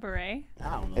 A beret?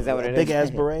 I don't know. Is that what it is? Big-ass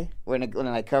beret? When it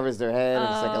like covers their head and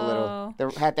it's like a little...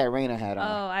 The hat that Raina had on.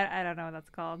 Oh, I don't know what that's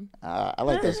called. I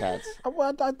like those hats.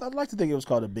 I'd like to think it was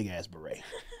called a big-ass beret.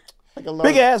 Like a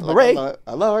big-ass beret.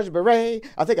 A large beret.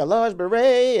 I'll take a large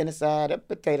beret and a side of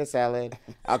potato salad.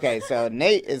 Okay, so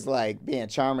Nate is like being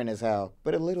charming as hell,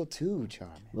 but a little too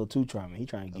charming. A little too charming. He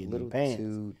trying to get in the pants. A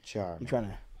little too charming. He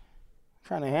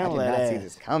trying to handle that. I did not see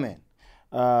this coming.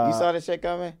 You saw this shit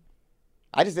coming?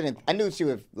 I just didn't. I knew she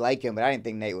would like him, but I didn't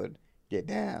think Nate would get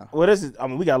down. Well,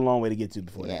 we got a long way to get to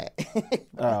before that.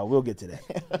 We'll get to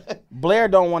that. Blair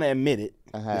don't want to admit it.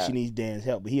 That she needs Dan's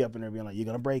help, but he up in there being like, "You're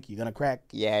gonna break, you're gonna crack."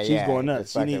 Yeah, she's going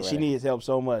nuts. She needs help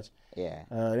so much. Yeah.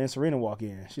 Then Serena walk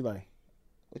in. She like,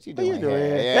 "What you doing?"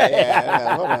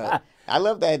 Yeah. Hold on. I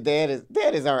love that Dan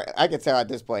is our. I can tell at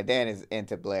this point Dan is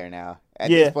into Blair now. At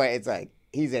this point, it's like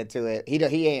he's into it.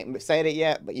 He ain't said it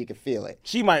yet, but you can feel it.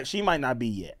 She might not be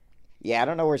yet. Yeah, I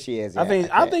don't know where she is yet.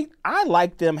 I think I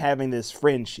like them having this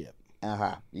friendship.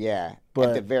 Yeah. But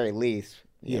at the very least,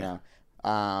 you know.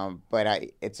 But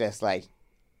it's just like.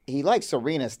 He likes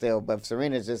Serena still, but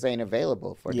Serena just ain't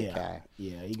available for the guy.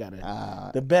 Yeah, he got it.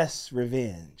 The best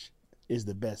revenge is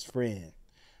the best friend.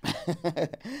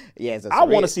 Yeah, so I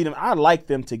want to see them. I like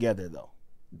them together, though.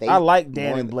 I like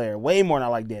Dan and Blair way more than I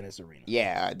like Dan and Serena.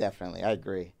 Yeah, definitely. I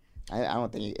agree. I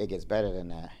don't think it gets better than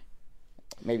that.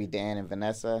 Maybe Dan and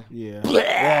Vanessa. Yeah.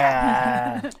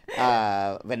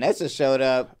 Vanessa showed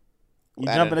up. You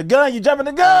jumping the gun.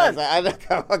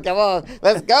 Come on.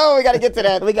 Let's go. We got to get to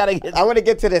that. I want to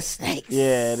get to the snakes.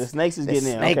 Yeah, the snakes is getting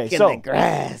in. Okay, in the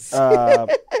grass.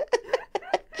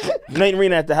 Nate and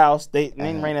Raina at the house. Nate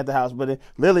and Raina at the house, but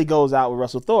Lily goes out with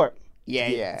Russell Thorpe.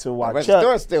 Yeah. To watch Russell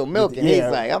Thorpe's still milking. He's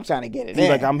like, I'm trying to get it in. He's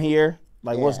like, I'm here.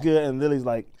 Like, what's good? And Lily's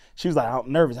like, she was like,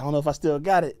 I'm nervous. I don't know if I still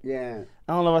got it. Yeah.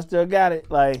 I don't know if I still got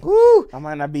it. Like, woo, I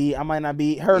might not be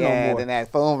her no more. Yeah, then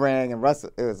that phone rang and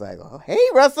Russell, it was like, oh, hey,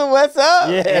 Russell, what's up?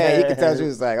 Yeah, you can tell she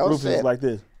was like, oh, Rufus shit. was like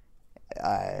this.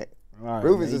 All right.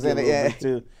 Rufus was in it, yeah.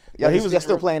 Too. Yo, he was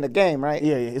still playing the game, right?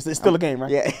 Yeah, it's still a game,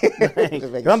 right? Yeah.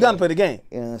 I'm down to play the game.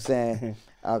 You know what I'm saying?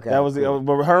 Okay. That was cool.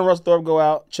 But her and Russell Thorpe go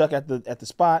out, Chuck at the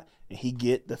spot, and he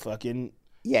get the fucking...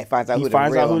 Yeah, he finds out who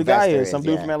the guy is. Some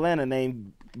dude from Atlanta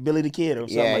named Billy the Kid or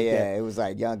something like that. Yeah, it was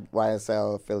like young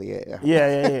YSL affiliate.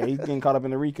 Yeah. He's getting caught up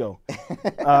in the RICO.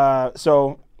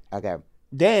 Okay.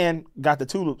 Dan got the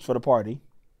tulips for the party,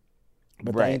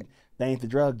 but they ain't the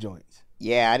drug joints.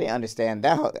 Yeah, I didn't understand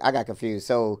that. I got confused.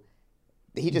 So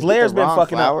he just Blair's been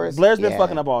fucking flowers? up. Blair's been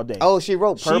fucking up all day. Oh, she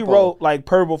wrote purple. She wrote like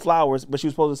purple flowers, but she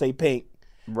was supposed to say pink.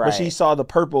 Right. But she saw the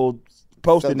purple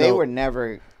post-it note. So they were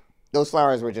never. Those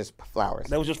flowers were just flowers.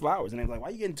 They was just flowers. And they was like, why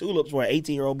are you getting tulips for an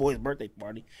 18-year-old boy's birthday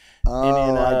party? Oh,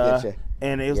 and then, I get you.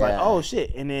 And it was like, oh,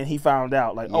 shit. And then he found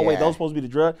out, like, oh, wait, those supposed to be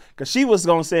the drug? Because she was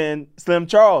going to send Slim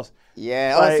Charles.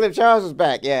 Yeah. Like, Slim Charles was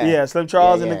back. Yeah. Yeah, Slim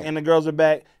Charles and the girls were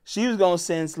back. She was going to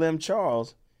send Slim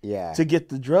Charles to get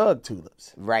the drug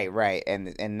tulips. Right. And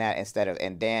that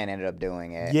and Dan ended up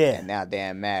doing it. Yeah. And now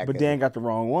Dan mad. But Dan got the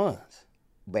wrong ones.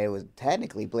 but it was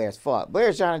technically Blair's fault.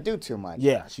 Blair's trying to do too much.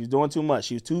 Yeah, she was doing too much.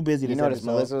 She was too busy. You notice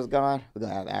Melissa was gone? We're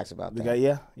going to have to ask about that.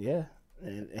 Yeah.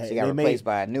 And she got replaced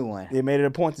by a new one. They made it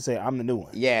a point to say, I'm the new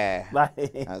one. Yeah. Like,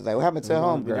 I was like, what happened to her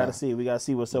homegirl? We got to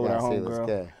see what's up with our homegirl.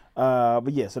 Good.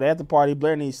 But yeah, so they at the party.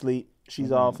 Blair needs sleep.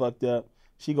 She's all fucked up.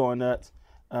 She going nuts.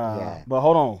 But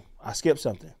hold on. I skipped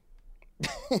something.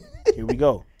 Here we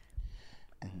go.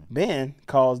 Ben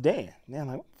calls Dan. Dan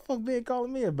like, what the fuck Ben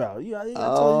calling me about? And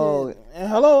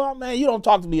hello, man, you don't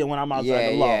talk to me when I'm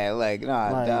outside the law. Yeah, like,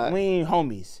 nah, we ain't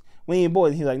homies. We ain't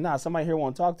boys. He's like, nah, somebody here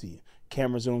want to talk to you.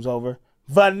 Camera zooms over.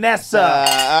 Vanessa.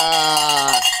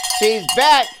 She's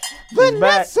back.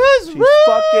 Vanessa's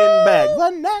fucking back.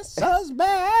 Vanessa's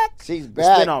back. She's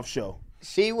back. The spinoff show.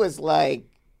 She was like,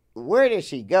 where did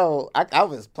she go? I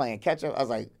was playing catch up. I was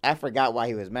like, I forgot why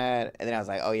he was mad. And then I was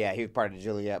like, oh, yeah, he was part of the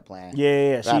Juliet plan.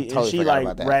 Yeah. She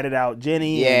like ratted out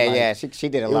Jenny. Yeah. She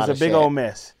did a lot of shit. It was a big old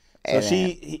mess. So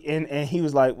and he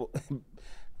was like,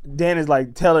 Dan is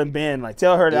like telling Ben, like,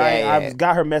 tell her that I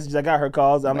got her messages, I got her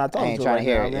calls, I'm not talking to her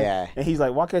right now. Man. And he's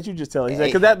like, why can't you just tell her? He's like,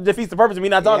 because that defeats the purpose of me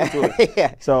not talking to her.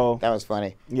 Yeah. So that was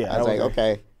funny. Yeah. I was like,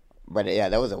 okay. But yeah,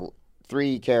 that was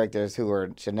 3 characters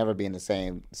who should never be in the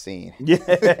same scene.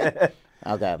 Yeah.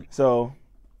 Okay. So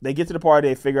they get to the party,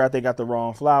 they figure out they got the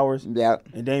wrong flowers. Yep.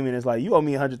 And Damien is like, you owe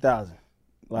me $100,000.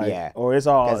 Like, yeah. Or it's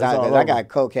all. Because I got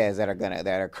cokeheads that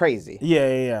are crazy.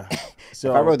 Yeah.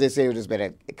 So if I wrote this, it would just been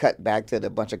a cut back to the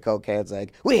bunch of cokeheads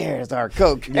like, where's our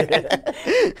coke? So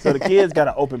the kids got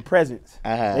to open presents.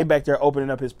 They back there opening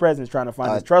up his presents, trying to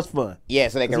find his trust fund. Yeah,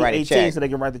 so they can write a check. So they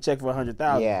can write the check for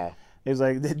 $100,000. Yeah. It was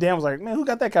like, Dan was like, man, who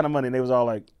got that kind of money? And they was all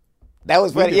like, that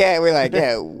was funny. Yeah, we're like,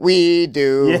 yeah, we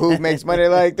do. Yeah. Who makes money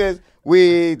like this?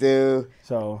 We do.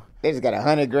 So they just got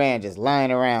 $100,000 just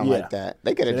lying around like that.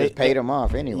 They could have just paid them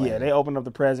off anyway. Yeah, they opened up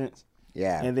the presents.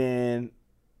 Yeah. And then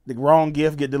the wrong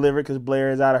gift get delivered because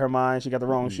Blair is out of her mind. She got the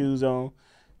wrong shoes on.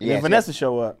 And then Vanessa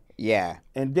show up. Yeah.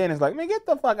 And Dan is like, man, get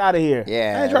the fuck out of here.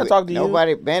 Yeah. I ain't trying to talk to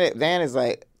you. Dan is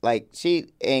like she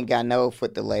ain't got no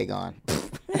foot to leg on.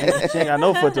 She ain't got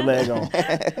no foot to leg on.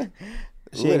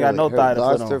 She ain't got no thigh to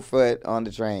foot on. Lost her foot on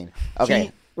the train.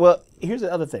 Okay. Well, here's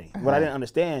the other thing. What I didn't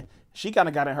understand, she kind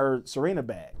of got in her Serena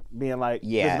bag, being like,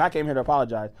 listen, I came here to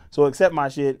apologize. So accept my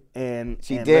shit and let's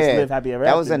live happy ever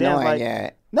after. That was annoying,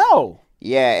 like, No.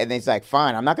 Yeah, and then it's like,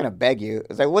 fine, I'm not gonna beg you.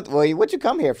 It's like, what you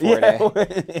come here for?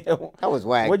 That was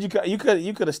whack. You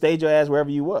could have stayed your ass wherever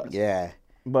you was. Yeah.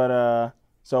 But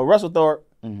so Russell Thorpe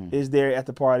is there at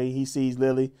the party. He sees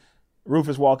Lily.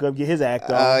 Rufus walk up, get his act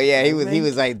on. Oh yeah, he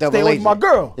was like double agent. Stay with my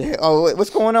girl. Yeah. Oh,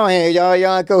 what's going on here?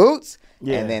 Y'all in cahoots?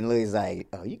 Yeah. And then Lily's like,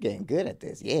 oh, you getting good at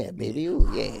this. Yeah, baby. Ooh,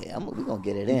 yeah. We're going to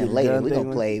get it in later. We're going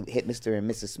to play Hit Mr. and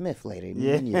Mrs. Smith later.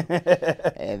 Yeah.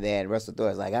 And then Russell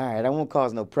Thorpe's like, all right, I won't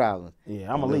cause no problem.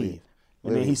 Yeah, I'm going to leave.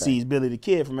 And then he sees Billy the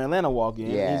Kid from Atlanta walk in.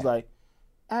 Yeah. And he's like,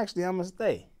 actually, I'm going to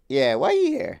stay. Yeah, why you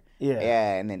here? Yeah.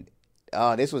 Yeah, and then,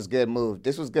 this was good move.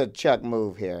 This was good Chuck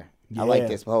move here. Yeah. I like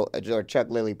this whole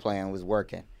Chuck Lily plan was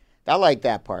working. I like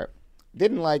that part.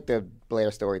 Didn't like the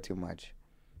Blair story too much.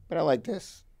 But I like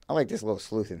this. I like this little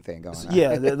sleuthing thing going on.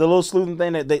 Yeah, the little sleuthing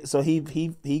thing that so he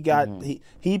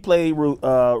played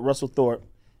Russell Thorpe,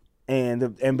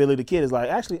 and Billy the Kid is like,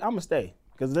 actually, I'm gonna stay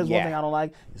because there's one thing I don't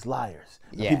like is liars,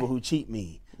 people who cheat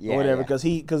me or whatever. Because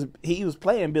he was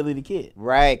playing Billy the Kid.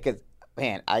 Right. Because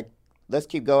man, let's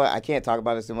keep going. I can't talk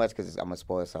about this too much because I'm gonna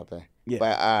spoil something.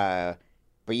 Yeah.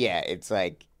 But yeah, it's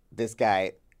like this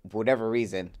guy. For whatever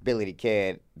reason, Billy the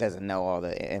Kid doesn't know all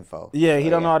the info. Yeah, he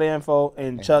don't know all the info.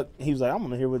 And Chuck, he was like, I'm going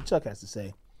to hear what Chuck has to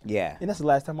say. Yeah. And that's the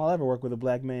last time I'll ever work with a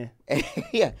black man.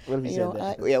 Yeah. What if he said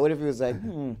that? What if he was like,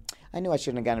 I knew I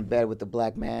shouldn't have gotten in bed with the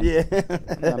black man. Yeah.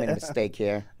 I made a mistake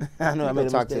here. I know I made a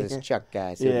mistake. Talk to this Chuck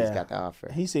guy, see what he's got to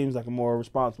offer. He seems like a more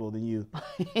responsible than you.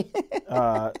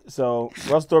 So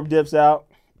Russell Thorpe dips out.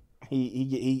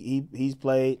 He's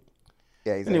played.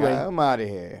 Yeah, he's like, I'm out of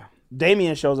here.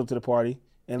 Damien shows up to the party.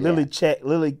 And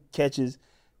Lily catches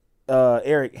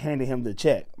Eric handing him the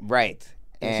check. Right.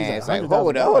 And she's it's like,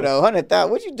 hold on,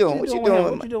 100,000. What you doing? What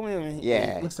you doing?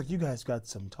 Yeah. It looks like you guys got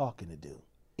some talking to do.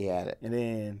 Yeah. And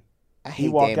then he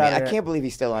walked out. I can't believe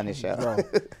he's still on this show. Bro.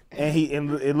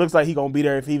 and it looks like he's gonna be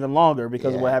there if even longer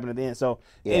because of what happened at the end. So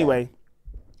anyway,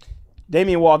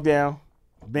 Damien walked down.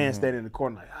 Ben standing in the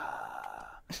corner like,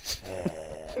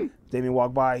 Damien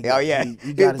walked by. He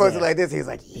was posted like this. He's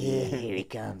like, here he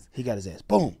comes. He got his ass.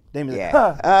 Boom. Damien's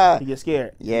like, he gets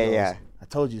scared. Yeah. I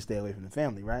told you to stay away from the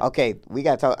family, right? Okay, we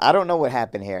got to talk. I don't know what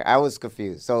happened here. I was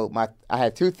confused. So I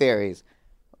had 2 theories.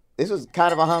 This was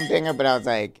kind of a humdinger, but I was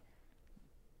like,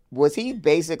 was he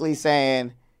basically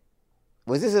saying,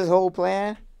 was this his whole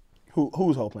plan?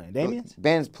 Whose whole plan? Damien's?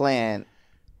 Ben's plan.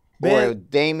 or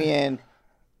Damian.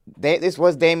 This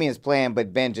was Damian's plan,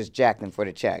 but Ben just jacked him for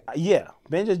the check. Yeah,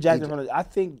 Ben just jacked him for the. I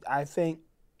think. I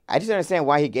just don't understand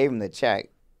why he gave him the check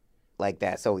like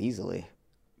that so easily.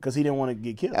 Because he didn't want to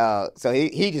get killed. So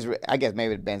he just. I guess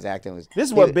maybe Ben's acting was. This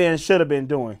is what Ben should have been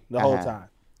doing the whole time.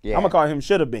 Yeah. I'm gonna call him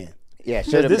should have been. Yeah,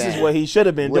 should have been. This is what he should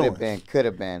have been doing. Would have been, could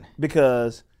have been.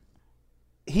 Because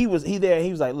he was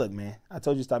like, look, man, I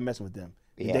told you to stop messing with them.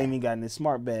 Yeah. Damien got in his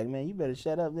smart bag, man. You better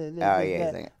shut up.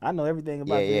 I know everything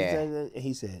about you. And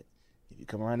he said, if you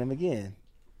come around him again,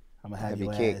 I'm gonna have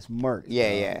your ass murked.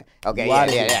 Yeah. Okay,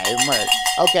 yeah, murked.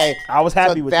 Okay. I was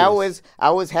happy with this. I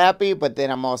was happy, but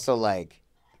then I'm also like,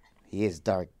 he is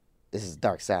dark. This is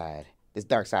Dark Side. This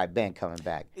Dark Side Ben coming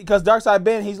back. Because Dark Side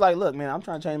Ben, he's like, look, man, I'm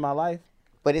trying to change my life.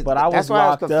 But I was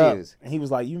locked up. And he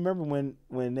was like, you remember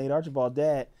when Nate Archibald's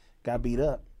dad got beat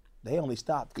up? They only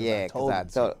stopped because I told them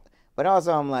so. But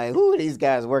also, I'm like, who are these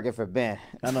guys working for Ben?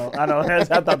 I know. I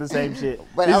thought the same shit.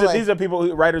 But these are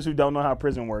people, writers who don't know how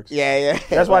prison works. Yeah.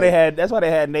 That's why they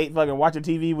had Nate fucking watching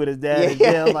TV with his dad in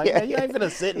jail. Like, man, you ain't finna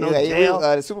sit in no jail.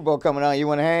 The Super Bowl coming on. You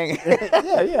want to hang?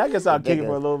 yeah. I guess I'll kick it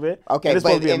for a little bit. Okay, it's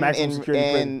supposed to be a maximum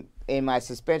security prison. In my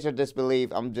suspension of disbelief,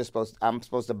 I'm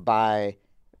supposed to buy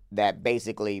that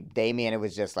basically Damien. It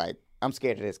was just like, I'm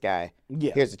scared of this guy.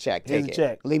 Yeah. Here's a check. Take it.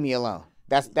 Check. Leave me alone.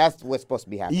 That's what's supposed to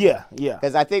be happening. Yeah.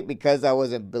 Because I think because I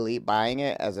wasn't buying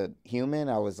it as a human,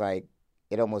 I was like,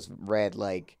 it almost read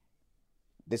like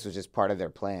this was just part of their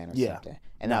plan or something.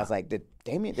 And I was like, did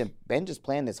Ben just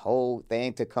plan this whole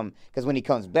thing to come? Because when he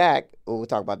comes back, we'll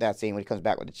talk about that scene when he comes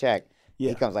back with the check.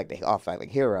 Yeah. He comes like the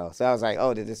like hero. So I was like,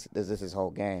 oh, is this his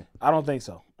whole game? I don't think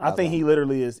so. I think he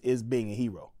literally is being a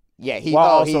hero. Yeah, he's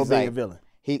also being a villain.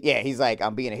 He's like,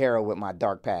 I'm being a hero with my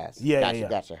dark past. Yeah,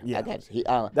 gotcha. Yeah. I got you.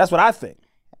 That's what I think.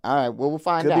 All right, well, we'll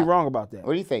find out. Could be wrong about that.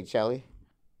 What do you think, Shelly?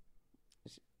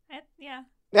 Yeah.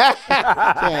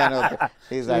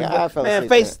 He's like, I fell asleep. Man,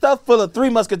 face stuffed full of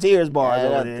Three Musketeers bars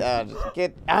over there.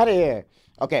 Get out of here.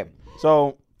 Okay.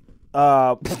 So,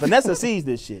 Vanessa sees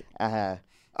this shit.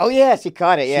 Oh, yeah, she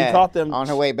caught it, She caught them. On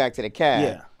her way back to the cab.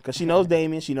 Yeah, because she knows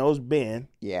Damien, she knows Ben.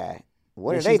 Yeah.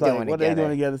 What are they doing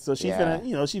together? So she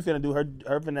finna do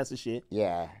her Vanessa shit.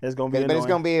 Yeah. It's gonna be But it's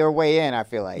gonna be her way in, I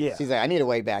feel like. Yeah. She's like, I need a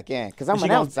way back in. Because I'm an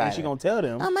outsider. And she gonna tell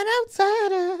them. I'm an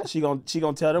outsider. She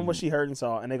gonna tell them what she heard and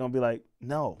saw, and they're gonna be like,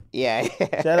 no. Yeah.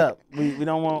 Shut up. We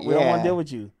don't want to deal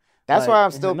with you. That's why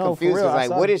I'm still confused. Real, like,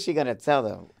 what is she gonna tell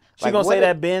them? She gonna say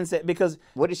that Ben said, because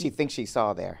what does she think she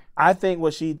saw there? I think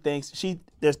what she thinks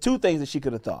there's two things that she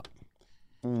could have thought.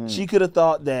 Mm-hmm. She could have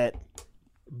thought that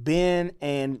Ben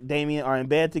and Damien are in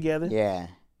bed together. Yeah.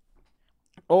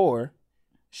 Or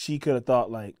she could have thought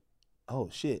like, oh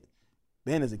shit,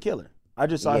 Ben is a killer. I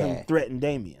just saw him threaten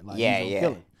Damien. Like, he's gonna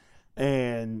kill him.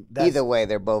 And either way,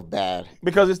 they're both bad.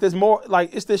 Because it's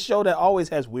this show that always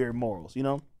has weird morals, you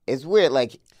know? It's weird,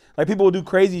 like people will do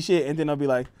crazy shit and then they'll be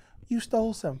like, you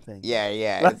stole something. Yeah.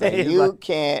 It's like, you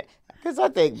can't, because I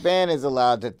think Ben is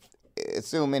allowed to,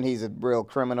 assuming he's a real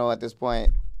criminal at this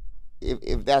point,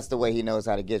 if that's the way he knows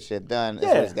how to get shit done, that's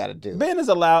what he's got to do. Ben is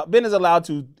allowed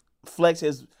to flex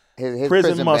his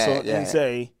prison muscle and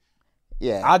say,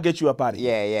 I'll get you up out of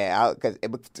here. Yeah. Because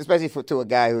especially to a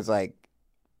guy who's like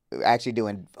actually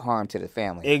doing harm to the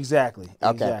family. Exactly.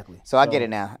 So I get it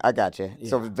now. I got you. Yeah.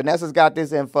 So Vanessa's got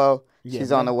this info.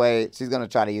 She's on the way. She's going to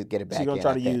try to get it back. She's going to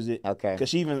try to use it. Okay. Because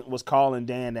she even was calling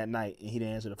Dan that night, and he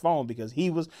didn't answer the phone because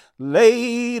he was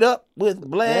laid up with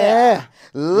Blair. Yeah,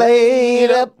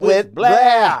 laid up with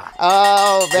Blair.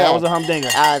 Oh, man. That was a humdinger.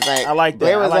 I was like, I like that.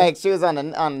 Blair was like, she was on the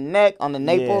neck, on the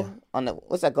nape, on the,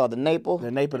 what's that called? The nape?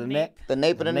 The nape of the neck. The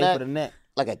nape of the neck.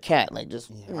 Like a cat, like just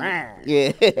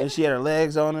And she had her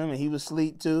legs on him, and he was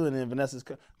asleep too. And then Vanessa's.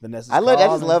 I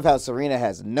just love how Serena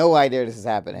has no idea this is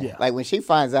happening. Yeah. Like when she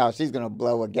finds out, she's gonna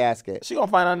blow a gasket. She gonna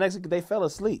find out next week they fell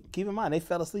asleep. Keep in mind, they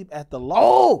fell asleep at the loft.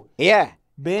 Oh yeah.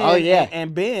 Ben. Oh yeah.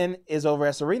 And Ben is over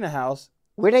at Serena's house.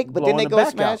 But didn't they go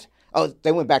smash? Oh,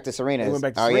 they went back to Serena's. They went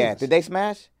back to Serena's. Yeah. Did they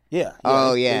smash? Yeah.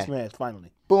 Oh they smashed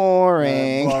finally.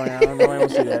 Boring. I don't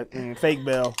see that. Fake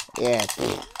bell. Yeah.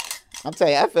 I'm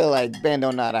telling you, I feel like Ben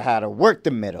don't know how to work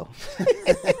the middle.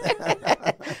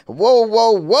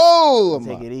 Whoa.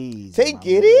 Take it easy. Take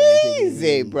it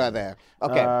easy, brother.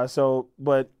 Okay.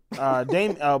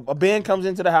 Ben comes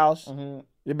into the house.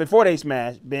 Mm-hmm. Before they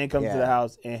smash, Ben comes to the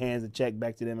house and hands the check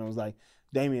back to them and was like,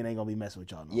 Damien ain't going to be messing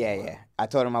with y'all no more. Yeah. I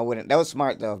told him I wouldn't. That was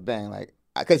smart, though, of Ben. Like,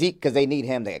 because they need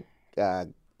him to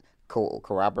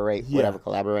corroborate,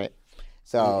 collaborate.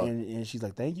 So and she's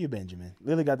like, thank you, Benjamin.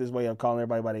 Lily got this way of calling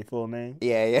everybody by their full name.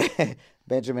 Yeah.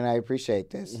 Benjamin, I appreciate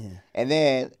this. Yeah. And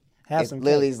then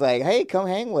Lily's like, hey, come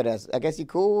hang with us. I guess you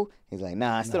cool. He's like,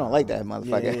 nah, I still don't like that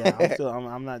motherfucker. Yeah.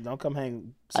 I'm not. Don't come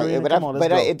hang. Serena, come on, let's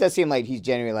go. It does seem like he's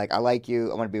genuinely like, I like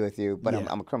you. I want to be with you, but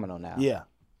I'm a criminal now. Yeah.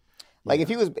 Like if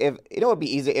you would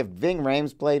be easy if Ving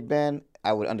Rhames played Ben,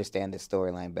 I would understand this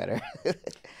storyline better.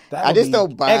 I just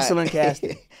don't buy excellent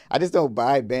casting. I just don't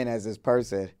buy Ben as this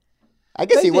person. I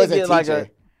guess he was a teacher.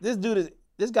 This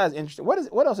guy's interesting.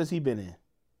 What else has he been in?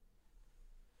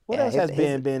 What else has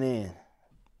Ben been in?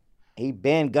 He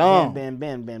been gone. Ben.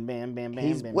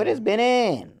 What has Ben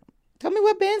in? Tell me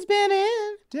what Ben's been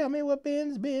in. Tell me what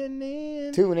Ben's been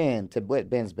in. Tune in to what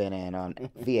Ben's been in on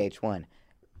VH1.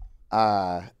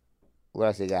 What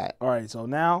else you got? All right, so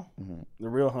now the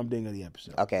real humding of the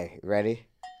episode. Okay, ready?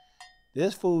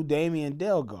 This fool Damien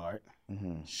Delgard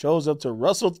shows up to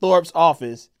Russell Thorpe's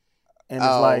office and it's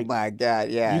like, oh my God,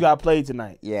 yeah. You got played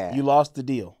tonight. Yeah. You lost the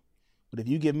deal. But if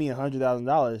you give me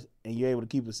 $100,000 and you're able to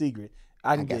keep a secret,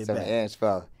 I can get it back.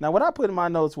 Now, what I put in my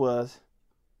notes was,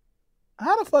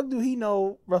 how the fuck do he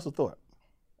know Russell Thorpe?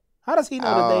 How does he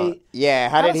know that they... Yeah,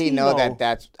 how did he know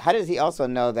that how does he also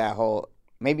know that whole...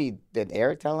 Maybe did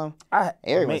Eric tell him?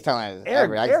 Eric was telling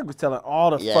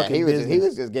all the fucking business. He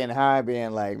was just getting high,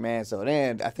 being like, man. So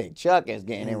then I think Chuck is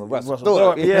getting in with Russell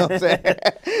Thorpe. You know what I'm saying?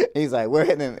 He's like,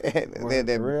 where? Then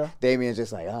Damien's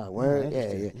just like, oh, where?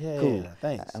 Yeah, cool.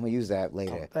 Thanks. I'm gonna use that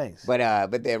later. Thanks.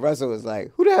 But then Russell was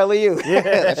like, who the hell are you? Yeah,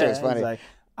 that shit was funny. He's like,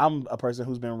 I'm a person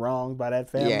who's been wronged by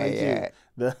that family too.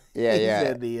 He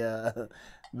said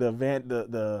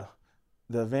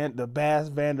the Bass,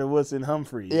 Vander Woodson,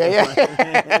 Humphrey. Yeah.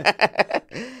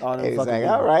 He's like,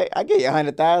 all right, I get you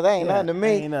 $100,000. Ain't nothing to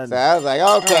me. So I was like,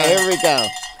 okay, here we go.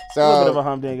 So a little bit of a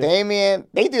humdinger. Damien,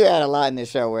 they do that a lot in the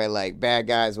show where like bad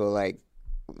guys will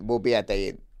be at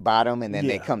the bottom and then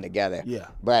they come together. Yeah.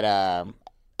 But I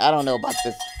don't know about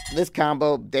this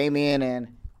combo, Damien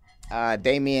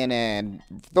and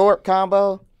Thorpe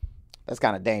combo. That's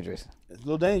kind of dangerous. It's a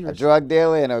little dangerous. A drug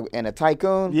dealer and a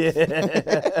tycoon. Yeah.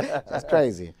 That's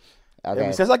crazy.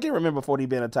 Okay. Since I can remember before he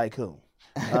been a tycoon.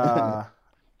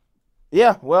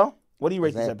 Yeah, well, what do you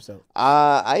rate this episode?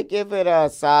 I give it a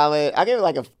solid. I give it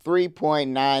like a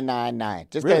 3.999.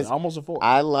 Just really, almost a 4.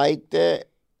 I liked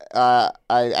it. I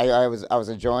was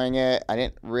enjoying it. I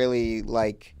didn't really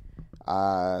like.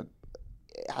 I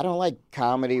don't like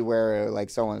comedy where like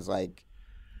someone's like,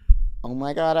 "Oh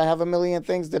my God, I have a million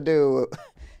things to do."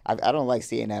 I don't like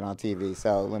seeing that on TV.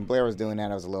 So when Blair was doing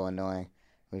that, it was a little annoying.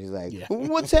 She's like,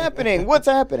 "What's happening? What's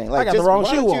happening?" Like, I got the wrong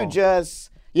shoe on.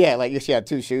 Like she had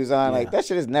 2 shoes on. Yeah. Like that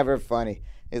shit is never funny.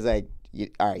 It's like,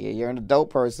 all right, you're an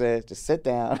adult person. Just sit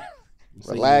down,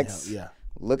 relax,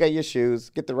 look at your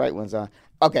shoes, get the right ones on.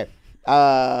 Okay.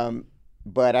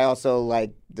 But I also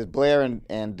like the Blair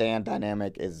and Dan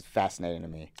dynamic is fascinating to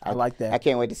me. I like that. I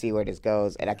can't wait to see where this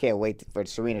goes, and I can't wait for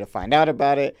Serena to find out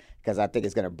about it because I think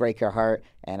it's gonna break her heart,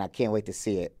 and I can't wait to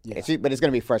see it. Yeah. But it's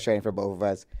gonna be frustrating for both of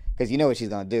us because you know what she's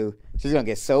gonna do. She's gonna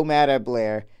get so mad at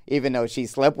Blair, even though she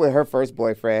slept with her first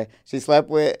boyfriend. She slept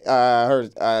with her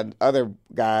other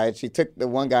guy. She took the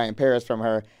one guy in Paris from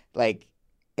her, like.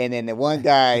 And then the one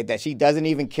guy that she doesn't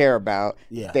even care about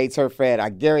dates her friend. I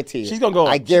guarantee you. She's going to go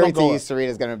up. I guarantee you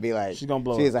Serena's going to be like. She's going to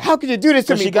blow up. She's like, how could you do this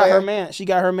to me? She got her man. She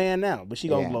got her man now, but she's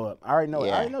going to blow up. I already know it.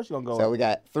 I already know she's going to go up. So we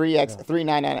got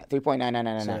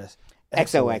 3.9999.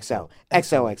 XOXO.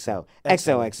 XOXO.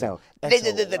 XOXO.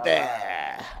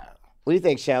 What do you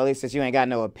think, Shelly, since you ain't got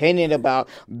no opinion about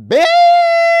Ben?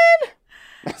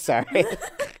 Sorry.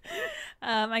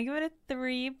 I give it a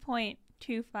 3.25.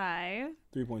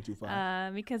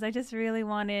 3.25. Because I just really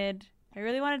wanted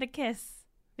a kiss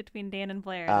between Dan and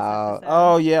Blair.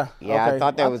 Oh yeah. Yeah, okay. I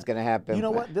thought that was gonna happen. You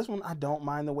know what? This one I don't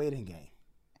mind the waiting game.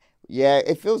 Yeah,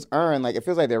 it feels earned. Like it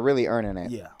feels like they're really earning it.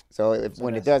 Yeah. So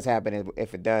when it does happen,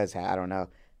 if it does, I don't know.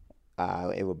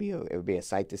 It would be a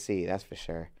sight to see. That's for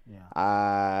sure.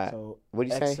 Yeah. So what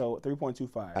do you say?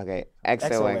 3.25. Okay.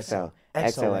 XOXO.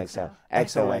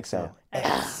 XOXO.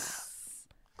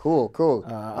 Cool.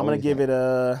 I'm gonna give it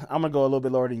I'm gonna go a little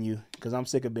bit lower than you because I'm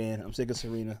sick of Ben. I'm sick of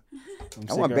Serena.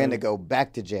 I want Ben to go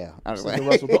back to jail.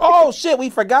 Oh shit,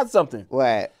 we forgot something.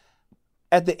 What?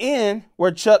 At the end, where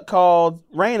Chuck called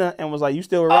Raina and was like, "You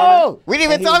still with Raina?" Oh, we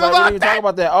didn't even talk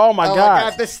about that. Oh my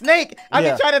god, the snake! I've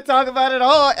been trying to talk about it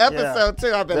all episode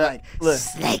too. I've been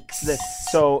snakes.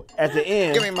 So at the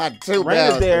end, give me my 2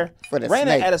 Raina's there. For the Raina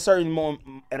snake. at a certain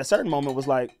moment was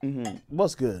like,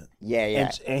 "What's good?"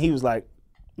 Yeah. And he was like,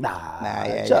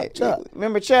 Nah, Chuck.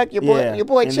 Remember Chuck? Your boy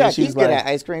and Chuck. He's good at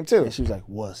ice cream too. And she was like,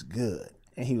 "What's good?"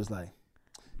 And he was like,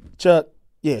 "Chuck,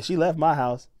 yeah, she left my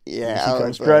house. Yeah, she I comes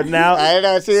was strutting like, out. I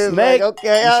know she was Snake. like,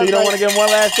 okay. You sure you don't want to give him one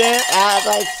last chance? I was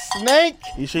like, Snake.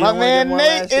 You sure you My don't wanna give man him one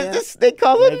Nate last is chance? they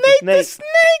call him Nate the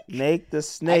Snake. Nate the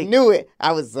Snake. I knew it.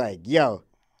 I was like, yo.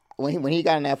 When he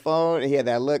got on that phone, he had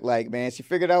that look like, man, she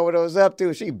figured out what I was up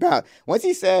to. She bounced. Once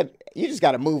he said, you just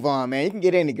got to move on, man. You can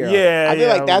get any girl. Yeah, I feel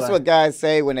yeah, like I that's was what guys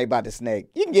say when they about to snake.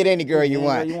 You can get any girl you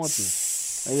want. You want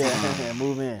to. Yeah,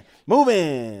 move in. Move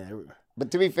in. But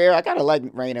to be fair, I kind of like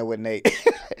Raina with Nate.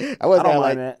 I was I don't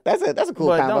like, mind that. that's a cool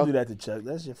But combo. don't do that to Chuck.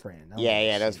 That's your friend. Don't do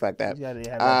Yeah, that that's shit. fucked up. You gotta have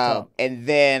that talk. And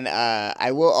then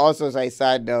I will also say,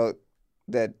 side note,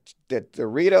 the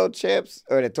Dorito chips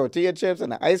or the tortilla chips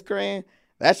and the ice cream,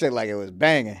 that shit like it was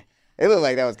banging. It looked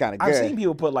like that was kind of good. I've seen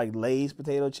people put like Lay's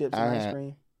potato chips in ice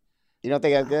cream. You don't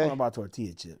think that's I don't know good? about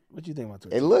tortilla chip. What you think about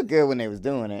tortilla? It looked good when they was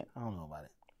doing it. I don't know about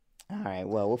it. All right,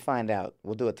 well, we'll find out.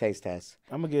 We'll do a taste test.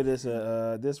 I'm gonna give this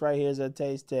this right here is a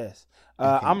taste test.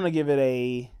 I'm gonna give it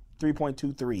a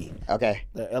 3.23. Okay.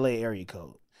 The LA area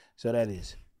code. So that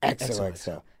is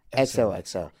XOXO.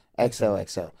 XOXO.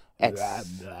 XOXO. X.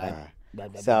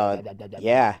 So,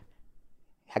 yeah.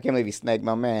 I can't believe he snaked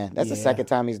my man. That's the second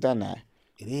time he's done that.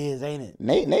 It is, ain't it?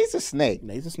 Nate's a snake.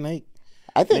 Nate's a snake.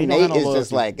 I think Nate don't Nate have no is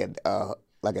just loyalty.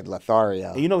 like a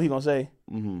Lothario. And you know what he gonna say?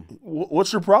 Mm-hmm.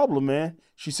 What's your problem, man?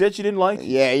 She said she didn't like you.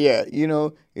 Yeah. You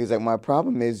know, he was like, my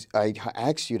problem is I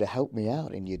asked you to help me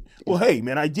out, and you. Well, hey,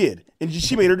 man, I did, and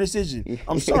she made her decision.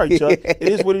 I'm sorry, Chuck. It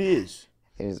is what it is.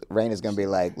 Raina's gonna be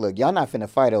like, look, y'all not finna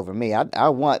fight over me. I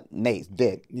want Nate's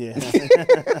dick. Yeah.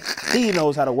 He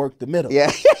knows how to work the middle.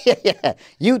 Yeah.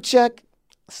 You, Chuck,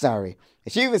 sorry.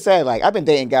 She even said, like, I've been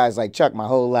dating guys like Chuck my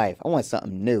whole life. I want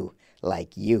something new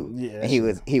like you. Yeah, and he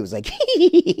was like,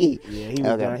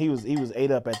 Yeah, he was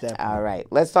ate up at that point. All right,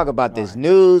 let's talk about this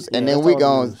news, and then we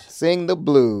gonna sing the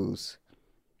blues.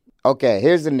 Okay,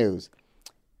 here's the news.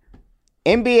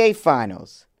 NBA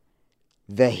Finals.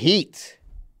 The Heat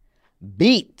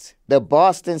beat the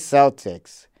Boston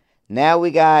Celtics. Now we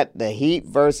got the Heat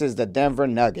versus the Denver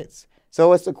Nuggets. So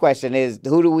what's the question is,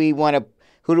 who do we want to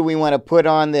put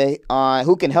on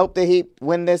who can help the Heat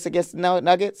win this against the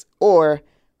Nuggets, or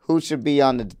who should be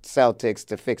on the Celtics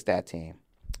to fix that team?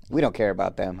 We don't care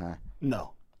about them, huh?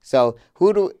 No. So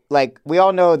we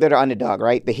all know they're the underdog,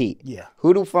 right? The Heat. Yeah.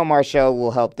 Who from our show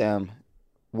will help them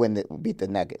beat the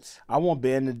Nuggets? I want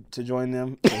Ben to join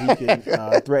them so he can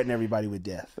threaten everybody with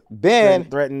death. Ben.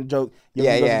 Threaten, joke.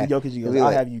 Yeah. Jokic, he goes,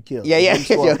 I'll have you killed. Yeah. You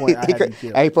score a point, I'll have you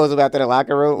killed. And he pulls him out to the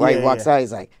locker room. Right, Yeah, he walks out.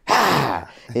 He's like,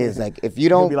 He's like, if you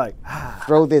don't be like,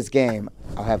 throw this game,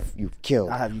 I'll have you killed.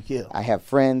 I'll have you killed. I have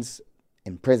friends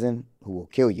in prison who will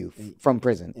kill you from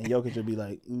prison. And Jokic will be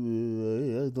like,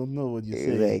 I don't know what you're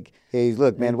saying. Like, hey,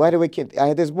 look, man, why do we kill?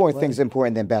 There's more things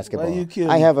important than basketball. Why you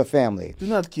kill I me? have a family. Do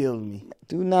not kill me.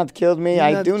 Do not kill me. Do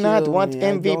I not do not kill want me.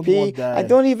 I don't MVP. want that. I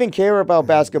don't even care about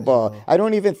basketball. I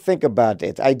don't even think about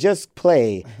it. I just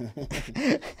play.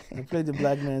 I played the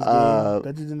black man's game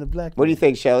better than the black What do you man.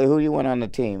 think, Shelly? Who do you want on the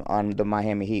team on the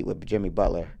Miami Heat with Jimmy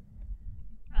Butler?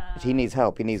 He needs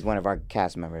help. He needs one of our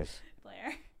cast members.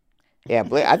 Blair. Yeah,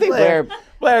 Blair. I think Blair.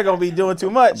 Blair gonna be doing too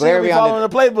much. Blair She be following the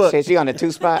playbook. She on the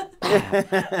 2 spot.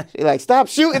 She like, stop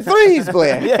shooting threes,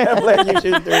 Blair. Yeah, Blair, you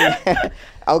shoot three.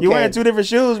 Okay. You wearing 2 different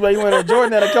shoes, but you wearing a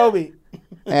Jordan and a Kobe.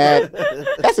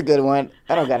 That's a good one.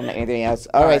 I don't got anything else.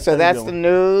 All right, so that's that's the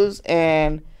news.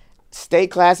 And stay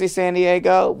classy, San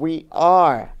Diego. We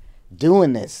are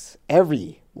doing this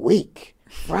every week,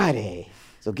 Friday.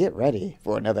 So get ready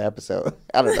for another episode.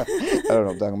 I don't know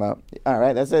what I'm talking about. All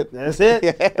right, that's it. That's it.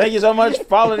 Thank you so much.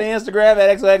 Follow the Instagram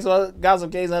at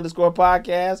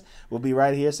XOXGossipCase_podcast. We'll be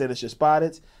right here. Send us your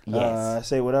spotteds. Yes.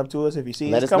 Say what up to us if you see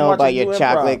Let us. us Come know watch about us your do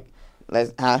chocolate. improv.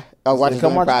 Watch us do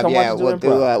Come watch- improv. come Yeah, watch us do we'll do.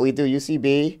 improv. We do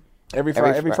UCB Every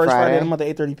first Friday of the month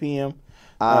at 8:30 p.m.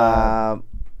 Yeah.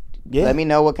 Let me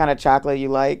know what kind of chocolate you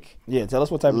like. Yeah, tell us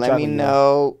what type of Let chocolate me you like.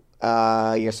 know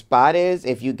your spot is.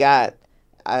 If you got,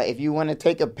 if you want to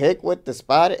take a pic with the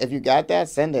spot, if you got that,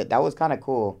 send it. That was kind of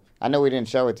cool. I know we didn't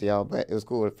show it to y'all, but it was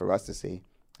cool for us to see.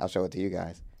 I'll show it to you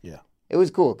guys. Yeah. It was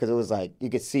cool because it was like you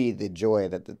could see the joy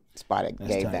that the spot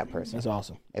gave tight. that person. That's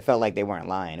awesome. It felt like they weren't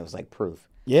lying. It was like proof.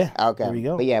 Yeah. Okay. There we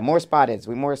go. But yeah, more spotteds.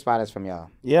 More spotteds from y'all.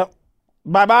 Yep.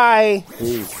 Bye-bye.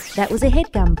 Peace. That was a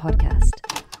HeadGum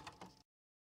podcast.